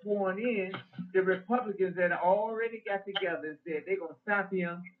Obama was sworn in, the Republicans had already got together and said they're going to stop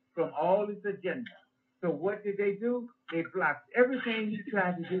him from all his agenda. So what did they do? They blocked everything he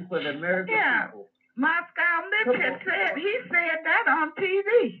tried to do for the American people. Moscow Mitchell he said that on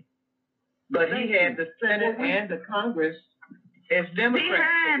TV. But he had the Senate and the Congress as Democrats.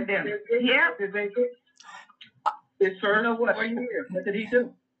 Behind him. Yep. His first 4 years. What did he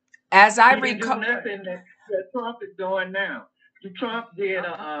do? As I He didn't do recall, nothing that Trump is doing now. Trump did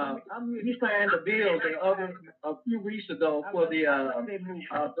he signed a bill a few weeks ago for the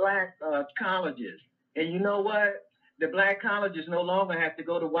black colleges. And you know what? The black colleges no longer have to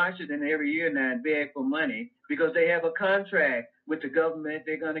go to Washington every year now and beg for money because they have a contract with the government.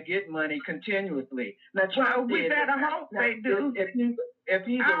 They're going to get money continuously. Now, Trump we better hope they do. If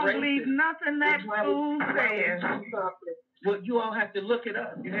he's I don't believe nothing that fool says. Well, you all have to look it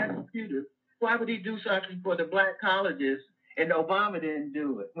up. You have computers. Why would he do something for the black colleges and Obama didn't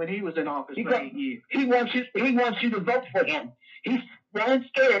do it when he was in office for 8 years? He wants you to vote for him. He's running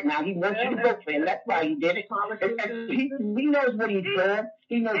scared now. He wants you to vote for him. That's why he did it. He knows what he's doing.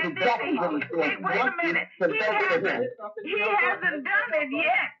 He knows exactly what he's doing. Wait a minute. He hasn't done it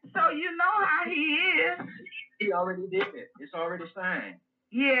yet, so you know how he is. He already did it. It's already signed.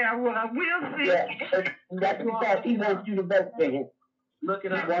 Yeah, well, we'll see. Yeah, that's because he wants you to vote for him. Look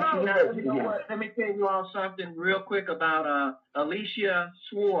it up. Let me tell you all something real quick about Alicia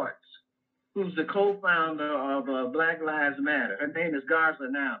Schwartz, who's the co-founder of Black Lives Matter. Her name is Garza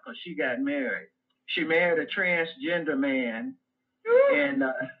now because she got married. She married a transgender man, and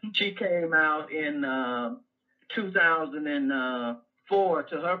she came out in 2004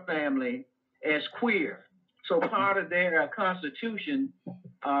 to her family as queer. So part of their constitution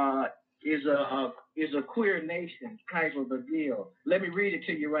is a queer nation type of a deal. Let me read it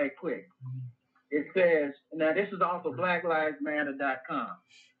to you right quick. It says, now this is off of blacklivesmatter.com.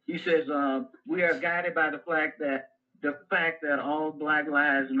 He says, we are guided by the fact that all Black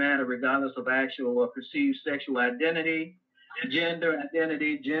lives matter regardless of actual or perceived sexual identity, gender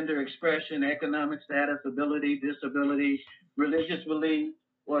expression, economic status, ability, disability, religious belief,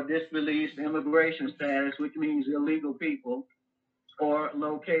 or disbelief, immigration status, which means illegal people, or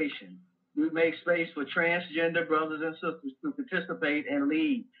location. We make space for transgender brothers and sisters to participate and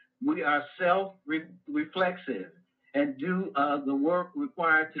lead. We are self-reflexive and do the work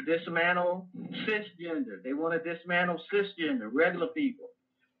required to dismantle cisgender. They want to dismantle cisgender, regular people,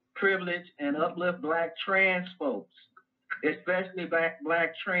 privilege, and uplift Black trans folks, especially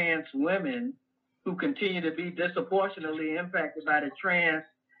Black trans women who continue to be disproportionately impacted by the trans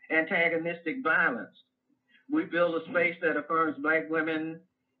antagonistic violence. We build a space that affirms Black women,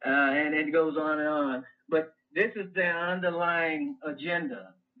 and it goes on and on. But this is their underlying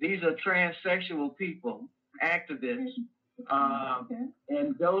agenda. These are transsexual people, activists,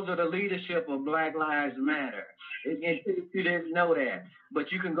 and those are the leadership of Black Lives Matter. You didn't know that,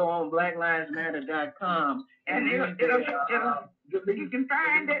 but you can go on blacklivesmatter.com and you can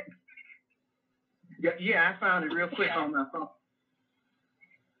find it. Yeah, I found it real quick on my phone.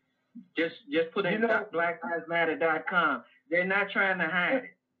 Just put in blacklivesmatter.com. They're not trying to hide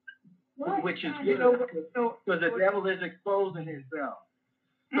it, which is because the devil is exposing himself.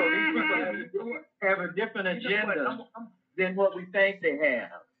 So these people have a different agenda than what we think they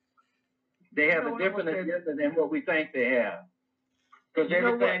have. They have a different agenda than what we think they have. Because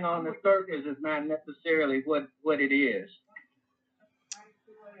everything on the surface is not necessarily what it is.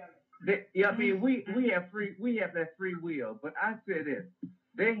 I mean, we have that free will, but I say this: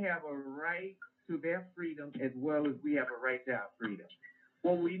 they have a right to their freedom as well as we have a right to our freedom.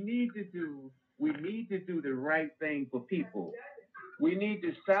 What we need to do the right thing for people. We need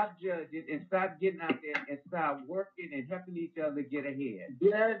to stop judging and stop getting out there and start working and helping each other get ahead.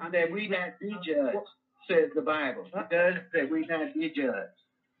 Judge that we not be judged, says the Bible. Judge that we not be judged.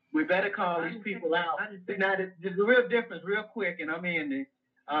 We better call these people out. Now, the real difference, real quick, and I'm ending.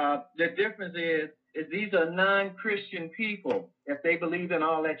 The difference is these are non-Christian people if they believe in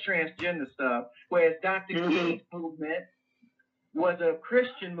all that transgender stuff, whereas Dr. King's movement was a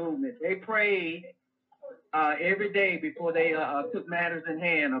Christian movement. They prayed every day before they took matters in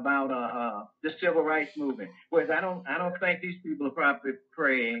hand about the civil rights movement. Whereas I don't think these people are probably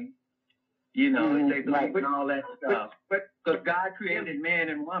praying. You know, if they believe in all that stuff. But because God created man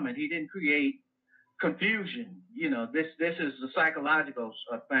and woman, He didn't create confusion. You know, this is a psychological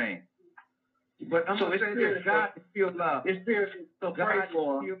thing. But I'm going to say this: God is pure love. It's spiritual. So pray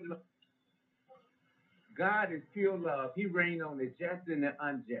for God is pure love. He reigns on the just and the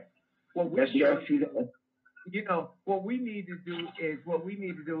unjust. What we need to do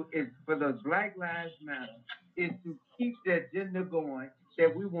is for the Black Lives Matter is to keep that agenda going,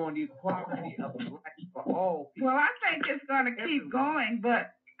 that we want equality of rights for all people. Well, I think it's going to keep going,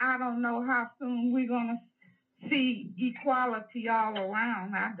 but I don't know how soon we're going to see equality all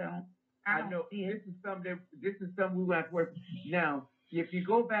around. I know this is something we want to work. Now, if you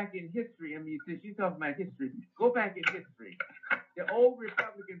go back in history, I mean, since you're talking about history, go back in history. The old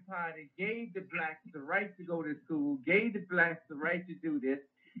Republican Party gave the blacks the right to go to school, gave the blacks the right to do this,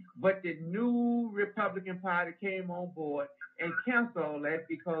 but the new Republican Party came on board and canceled all that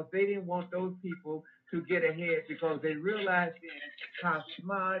because they didn't want those people to get ahead because they realized how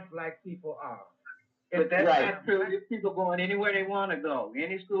smart black people are. But that's not true. These people going anywhere they want to go,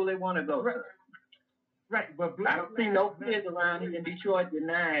 any school they want to go to. Right, but I don't see no kids around here in Detroit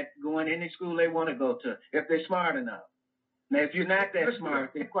denied going any school they want to go to if they're smart enough. Now, if you're not that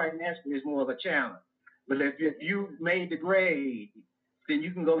smart, then quite naturally it's more of a challenge. But if you made the grade, then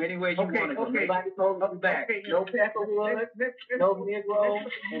you can go anywhere you want to go. Nobody holding you back. No Peckerwood, no Negro,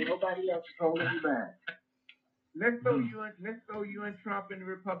 and nobody else is holding you back. Let's throw you and Trump and the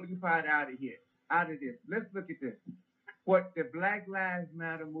Republican Party out of here, out of this. Let's look at this. What the Black Lives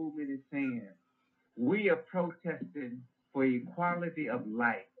Matter movement is saying, we are protesting for equality of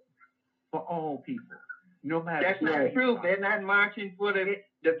life for all people, no matter. That's not true. They're not marching for the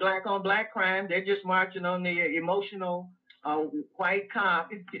black on black crime. They're just marching on the emotional white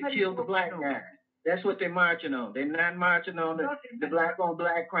cop killed the black guy. That's what they're marching on. They're not marching on the black on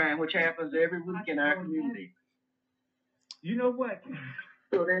black crime, which happens every week in our community. You know what?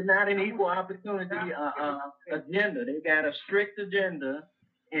 So they're not an equal opportunity agenda. They got a strict agenda,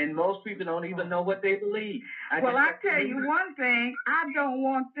 and most people don't even know what they believe. I tell you one thing, I don't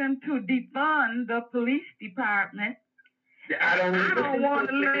want them to defund the police department. I don't want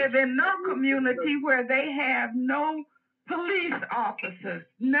to live in no community where they have no police officers,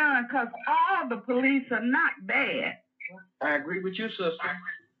 none, because all the police are not bad. I agree with you, sister.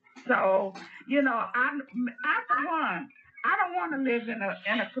 So, you know, I for one, I don't want to live in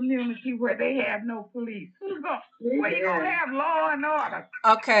a community where they have no police. Where you gonna have law and order?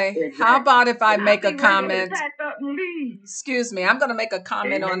 Okay. Exactly. How about if I make a comment? Excuse me. I'm going to make a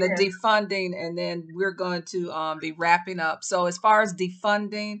comment on the defunding, and then we're going to be wrapping up. So as far as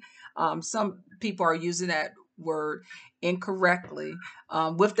defunding, some people are using that word incorrectly.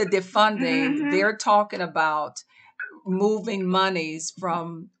 With the defunding, they're talking about moving monies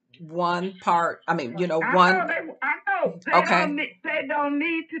from one part. I mean, you know, one. I know. They don't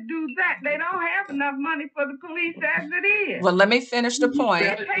need to do that. They don't have enough money for the police as it is. Well, let me finish the point.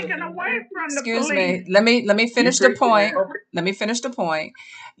 They're taken away from the police. Excuse me. Let me finish the point. Let me finish the point.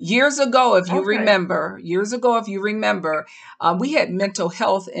 Years ago, if you remember, we had mental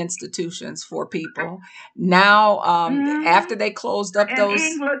health institutions for people. Now, after they closed up those,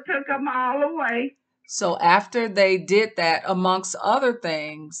 England took them all away. So after they did that, amongst other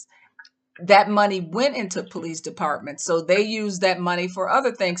things, that money went into police departments. So they use that money for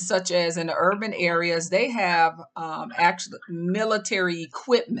other things, such as in the urban areas, they have actually military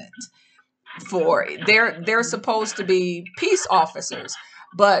equipment for they're supposed to be peace officers.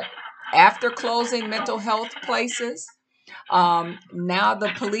 But after closing mental health places, now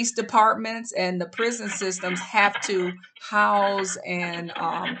the police departments and the prison systems have to house and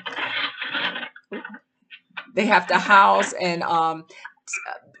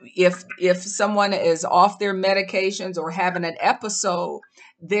if someone is off their medications or having an episode,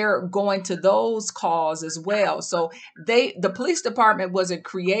 they're going to those calls as well. So the police department wasn't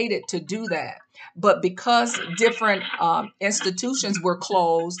created to do that, but because different institutions were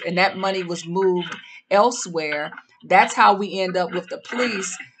closed and that money was moved elsewhere, that's how we end up with the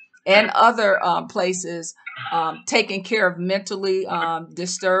police and other places taking care of mentally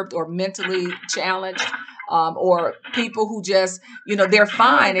disturbed or mentally challenged, or people who just, they're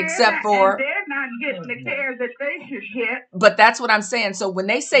fine except for. They're not getting the care that they should get. But that's what I'm saying. So when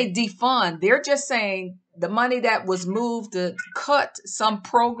they say defund, they're just saying the money that was moved to cut some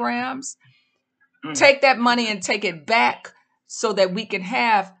programs, take that money and take it back so that we can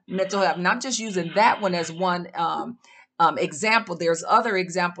have mental health. And I'm just using that one as one example. There's other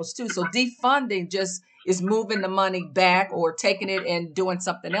examples too. So defunding just is moving the money back or taking it and doing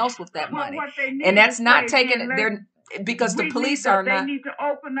something else with that money. And that's not taking it there, because the police are not. They need to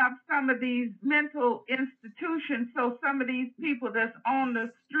open up some of these mental institutions so some of these people that's on the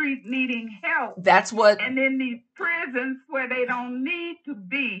street needing help. That's what. And in these prisons where they don't need to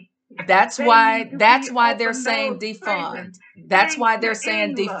be. That's why they're saying defund. That's why they're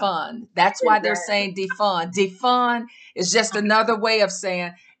saying defund. That's why they're saying defund. Defund is just another way of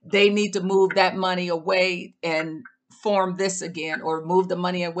saying they need to move that money away and form this again, or move the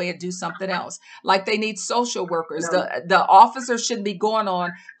money away and do something else. Like they need social workers. The officers shouldn't be going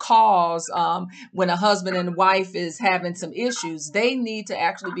on calls when a husband and wife is having some issues. They need to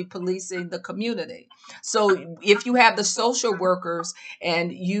actually be policing the community. So if you have the social workers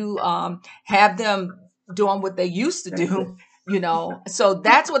and you have them doing what they used to do, so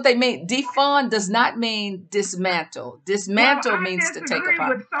that's what they mean. Defund does not mean dismantle. Dismantle means to take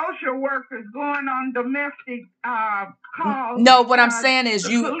apart. With social workers going on domestic calls. No, what I'm saying is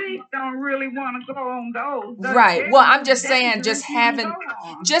police don't really want to go on those. Right. Well, I'm just saying just having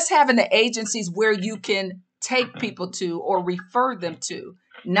the agencies where you can take people to or refer them to,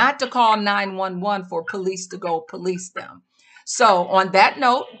 not to call 911 for police to go police them. So on that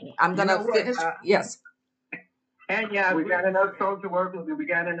note, I'm going to finish. Yes. And yeah, we got enough social workers and we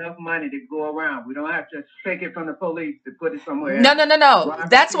got enough money to go around. We don't have to take it from the police to put it somewhere else. No.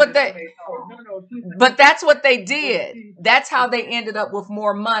 That's what but that's what they did. That's how they ended up with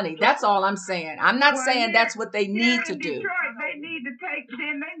more money. That's all I'm saying. I'm not saying that's what they need to do. They need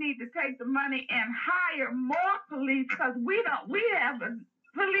to take the money and hire more police, because we have a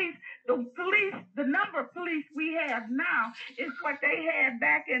police. The number of police we have now is what they had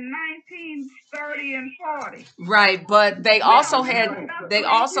back in 1930 and 40. Right, but they also had several. They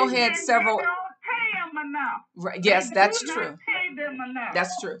don't pay them enough. Right, yes, that's true. Pay them enough.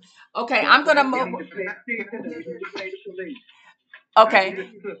 That's true. Okay, I'm gonna move. Okay.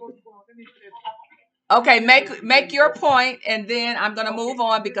 Okay, make your point, and then I'm gonna move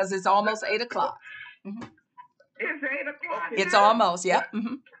on because it's almost 8 o'clock. Mm-hmm. It's 8 o'clock. It's almost, yeah.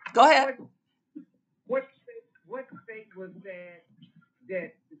 Mm-hmm. Go ahead. What state was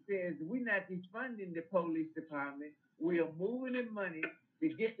that says we're not defunding the police department? We are moving the money to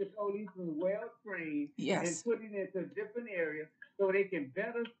get the policemen well trained, yes, and putting it into different areas so they can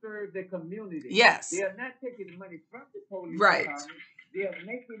better serve the community. Yes. They are not taking the money from the police right. department. They are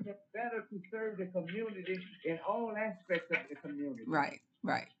making it better to serve the community in all aspects of the community. Right.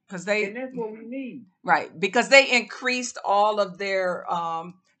 Because and that's what we need. Right. Because they increased all of their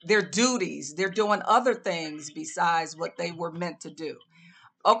duties. They're doing other things besides what they were meant to do.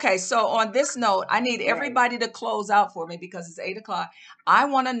 Okay, so on this note, I need everybody to close out for me because it's 8 o'clock. I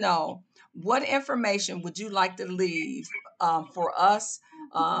want to know, what information would you like to leave for us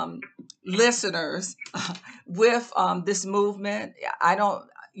listeners with this movement? I don't,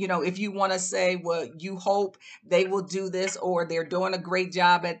 if you want to say, well, you hope they will do this or they're doing a great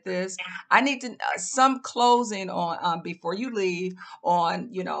job at this. I need to some closing on before you leave on,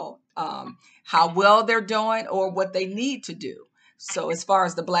 how well they're doing or what they need to do. So as far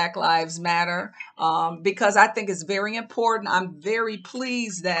as the Black Lives Matter, because I think it's very important. I'm very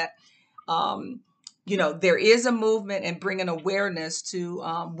pleased that, there is a movement and bringing awareness to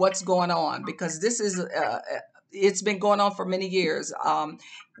what's going on, because this is it's been going on for many years.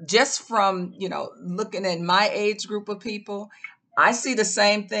 Just from, looking at my age group of people, I see the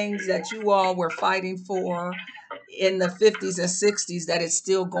same things that you all were fighting for in the 50s and 60s that is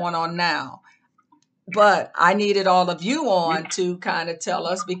still going on now. But I needed all of you on to kind of tell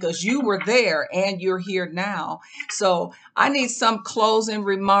us, because you were there and you're here now. So I need some closing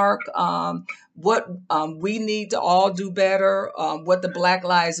remark, what we need to all do better, what the Black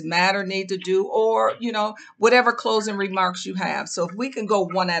Lives Matter need to do, or, whatever closing remarks you have. So if we can go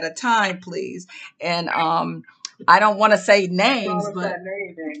one at a time, please. And I don't want to say names, but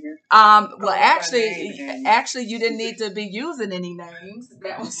well, actually, you didn't need to be using any names.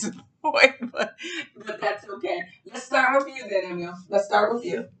 That was the point, but that's okay. Let's start with you then, Emil. Let's start with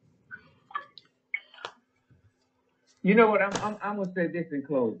you. You know what? I'm gonna say this in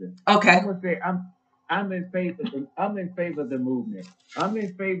closing. Okay. I'm gonna say I'm in favor. I'm in favor of the movement. I'm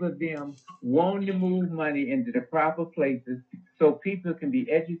in favor of them wanting to move money into the proper places so people can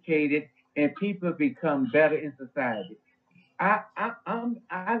be educated and people become better in society. I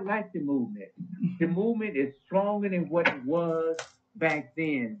like the movement. The movement is stronger than what it was back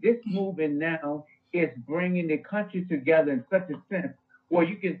then. This movement now is bringing the country together in such a sense where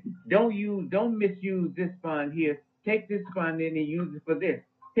you can don't misuse this fund here. Take this fund in and use it for this.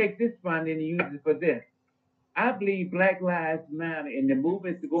 Take this fund in and use it for this. I believe Black Lives Matter and the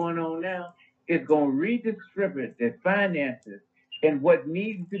movement that's going on now is going to redistribute the finances and what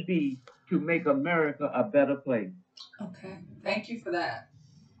needs to be to make America a better place. Okay, thank you for that.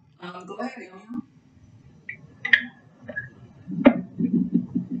 Go ahead, Emil.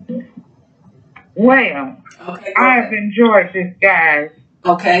 Well, Okay, I've enjoyed this, guys.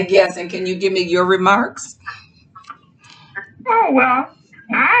 Okay, yes, and can you give me your remarks? Oh, well,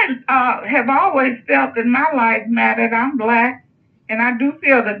 I have always felt that my life mattered. I'm black, and I do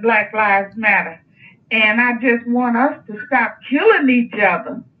feel that Black Lives Matter. And I just want us to stop killing each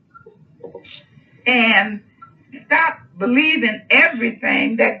other and stop believing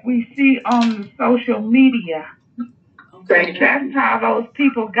everything that we see on the social media. Okay. That's how those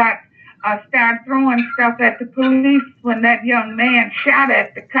people got started throwing stuff at the police when that young man shot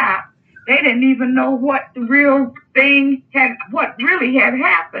at the cop. They didn't even know what the real thing what really had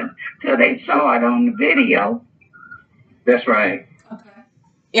happened till they saw it on the video. That's right. Okay.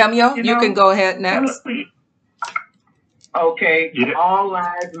 Emil, you can go ahead next. Okay, all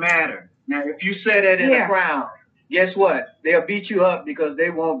lives matter. Now, if you say that in a crowd, guess what? They'll beat you up because they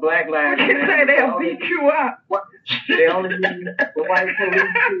want Black Lives Matter. They'll beat you up. They only need the white police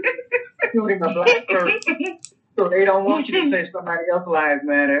shooting a black person. So they don't want you to say somebody else's lives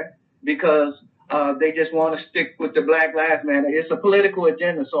matter because they just want to stick with the Black Lives Matter. It's a political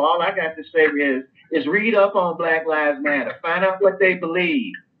agenda. So all I got to say is read up on Black Lives Matter. Find out what they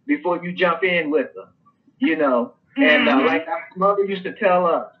believe before you jump in with them. You know, and like our mother used to tell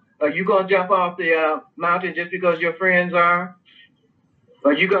us, are you going to jump off the mountain just because your friends are?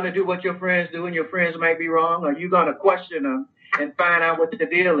 Are you going to do what your friends do and your friends might be wrong? Are you going to question them and find out what the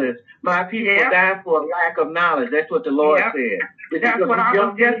deal is? My people die for a lack of knowledge. That's what the Lord said. That's what I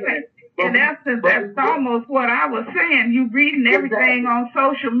was just saying. In essence, that's almost what I was saying. You reading everything on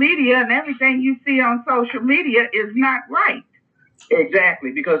social media, and everything you see on social media is not right.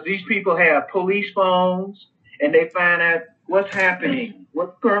 Exactly, because these people have police phones and they find out what's happening,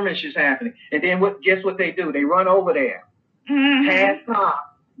 what skirmish is happening. And then guess what they do? They run over there. Half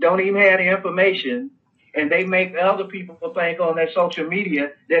top, don't even have the information, and they make other people think on their social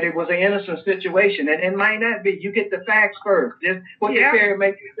media that it was an innocent situation, and it might not be. You get the facts first. Just what the Perry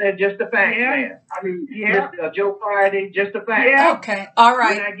makes you say, just the facts, man. I mean, Joe Friday, just the facts. Okay, all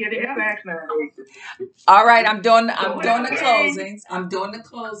right. We're not getting the facts now. All right, I'm doing the closings. I'm doing the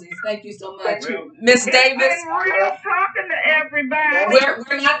closings. Thank you so much, Miss Davis. We're talking to everybody.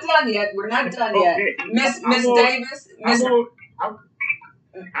 We're not done yet. We're not done yet. Miss Davis.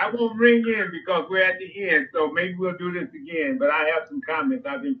 I won't ring in because we're at the end, so maybe we'll do this again. But I have some comments.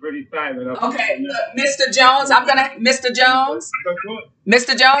 I've been pretty silent. Okay, Mr. Jones, Mr. Jones,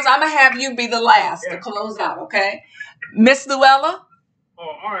 I'm gonna have you be the last to close out. Okay, Miss Luella.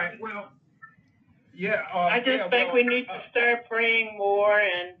 Oh, all right. Well, yeah. I just think we need to start praying more,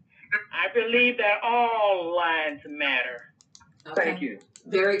 and I believe that all lives matter. Okay. Thank you.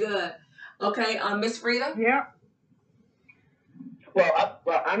 Very good. Okay, Miss Frida. Yeah. Well,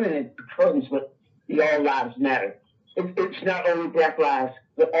 I'm in accordance with the all lives matter. It's not only Black lives,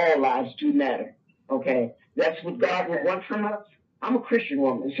 but all lives do matter. Okay, that's what God would want from us. I'm a Christian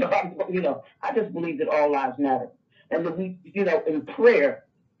woman, so I just believe that all lives matter, and that we, in prayer,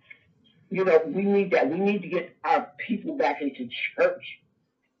 we need that. We need to get our people back into church,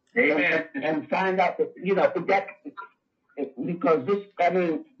 and find out that because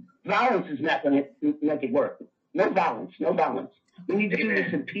violence is not going to make it work. No violence. We need to do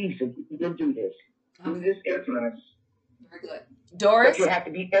this in peace, and we'll do this. Do this influence. Very good. Doris? But you have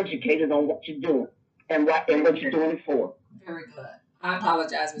to be educated on what you're doing and what you're doing it for. Very good. I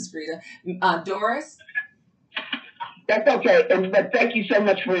apologize, Miss Frida. Doris? That's okay. But thank you so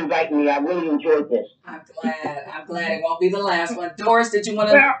much for inviting me. I really enjoyed this. I'm glad it won't be the last one. Doris, did you want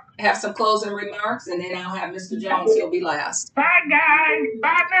to have some closing remarks? And then I'll have Mr. Jones. He'll be last. Bye, guys.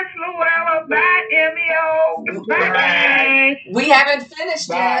 Bye, Miss Luella. Bye, MEO. Bye. We haven't finished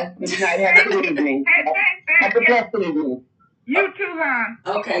yet. Good night. Have a good evening. Have a blessed evening. You too, hon.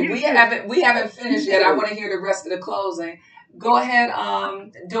 Okay, we haven't finished yet. I want to hear the rest of the closing. Go ahead,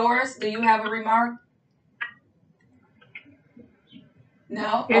 Doris. Do you have a remark?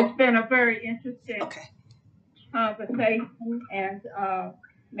 No. It's been a very interesting conversation, and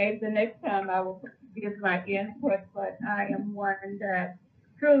maybe the next time I will give my input. But I am one that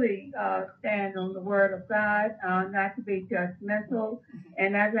truly stand on the Word of God, not to be judgmental,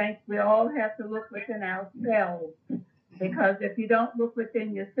 and I think we all have to look within ourselves. Because if you don't look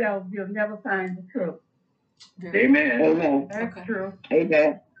within yourself, you'll never find the truth. Amen. Amen. That's true.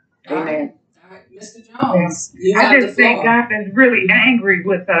 Amen. Amen. All right, Mr. Jones, you have I the just think floor. God is really angry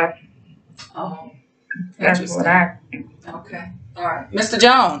with us. Oh, That's interesting. what I think. Okay. All right, Mr.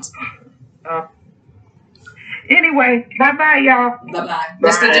 Jones. Anyway, bye-bye, y'all. Bye-bye.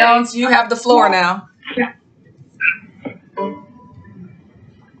 Mr. Jones, you have the floor now.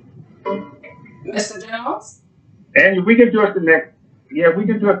 Mr. Jones? And we can do it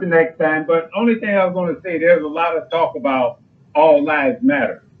the next time. But only thing I was going to say, there's a lot of talk about all lives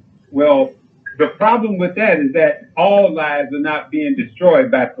matter. Well, the problem with that is that all lives are not being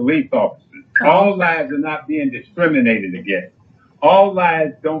destroyed by police officers. All lives are not being discriminated against. All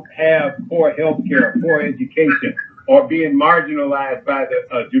lives don't have poor health care, poor education, or being marginalized by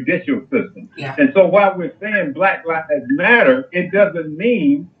the judicial system. Yeah. And so while we're saying Black Lives Matter, it doesn't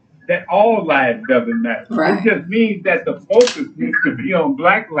mean that all lives doesn't matter. Right. It just means that the focus needs to be on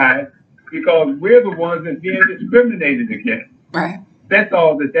Black lives because we're the ones that's being discriminated against. Right. That's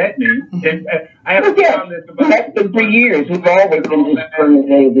all that means. Mm-hmm. And I have a comment about that's been for years. We've always been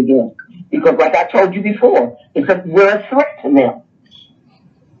discriminated against. Because like I told you before, we're a threat to them.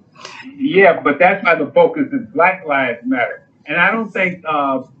 Yeah, but that's why the focus is Black Lives Matter. And I don't think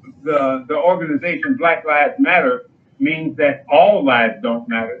the organization Black Lives Matter means that all lives don't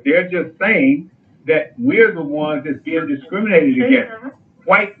matter. They're just saying that we're the ones that's being discriminated against.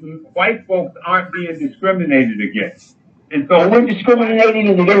 White folks aren't being discriminated against. And so we're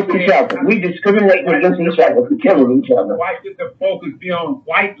discriminating against each other. We discriminate against each other. We're killing each other. Why should the focus be on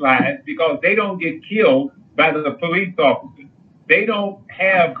white lives? Because they don't get killed by the police officers. They don't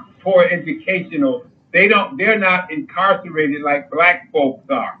have poor educational. They're not incarcerated like Black folks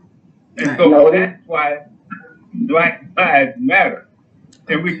are. And so that's why Black Lives Matter.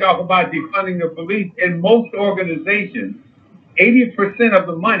 And we talk about defunding the police. In most organizations, 80% of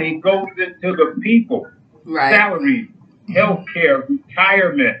the money goes into the people. Right. Salaries, healthcare,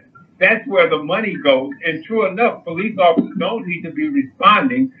 retirement. That's where the money goes. And true enough, police officers don't need to be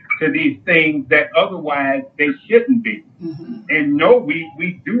responding to these things that otherwise they shouldn't be. Mm-hmm. And no,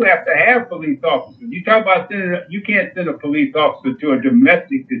 we do have to have police officers. You talk about you can't send a police officer to a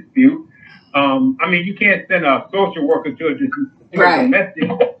domestic dispute. You can't send a social worker to a domestic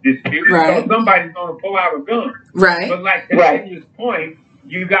dispute. Right. So somebody's going to pull out a gun. Right. But like to Daniel's point,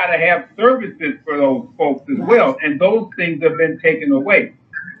 you got to have services for those folks as well. And those things have been taken away.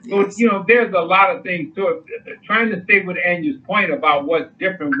 So, there's a lot of things to it. Trying to stay with Anya's point about what's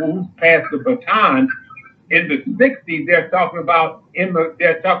different, who's passed the baton. In the 60s, they're talking about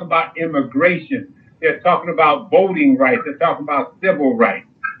immigration. They're talking about voting rights. They're talking about civil rights.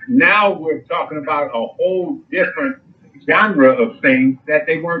 Now we're talking about a whole different genre of things that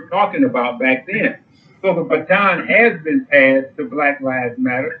they weren't talking about back then. So the baton has been passed to Black Lives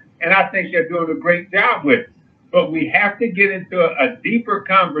Matter, and I think they're doing a great job with it. But we have to get into a deeper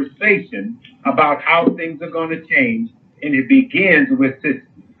conversation about how things are going to change, and it begins with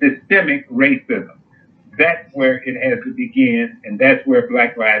systemic racism. That's where it has to begin, and that's where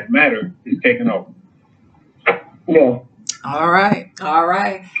Black Lives Matter is taking over. Yeah. All right.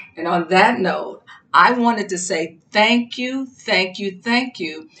 And on that note, I wanted to say thank you for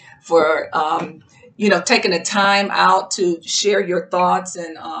taking the time out to share your thoughts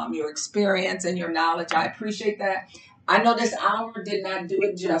and your experience and your knowledge. I appreciate that. I know this hour did not do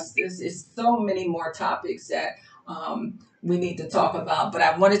it justice. There's so many more topics that we need to talk about, but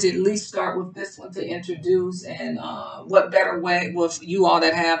I wanted to at least start with this one to introduce, and what better way with you all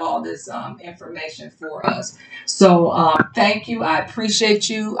that have all this information for us. So thank you. I appreciate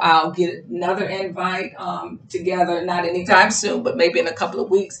you. I'll get another invite together, not anytime soon, but maybe in a couple of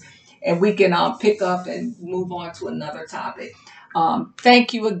weeks, and we can pick up and move on to another topic.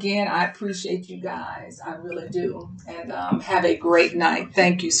 Thank you again. I appreciate you guys. I really do. And have a great night.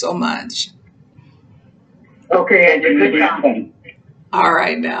 Thank you so much. Okay, and good night. All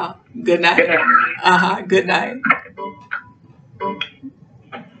right now. Good night. Good night. Good night.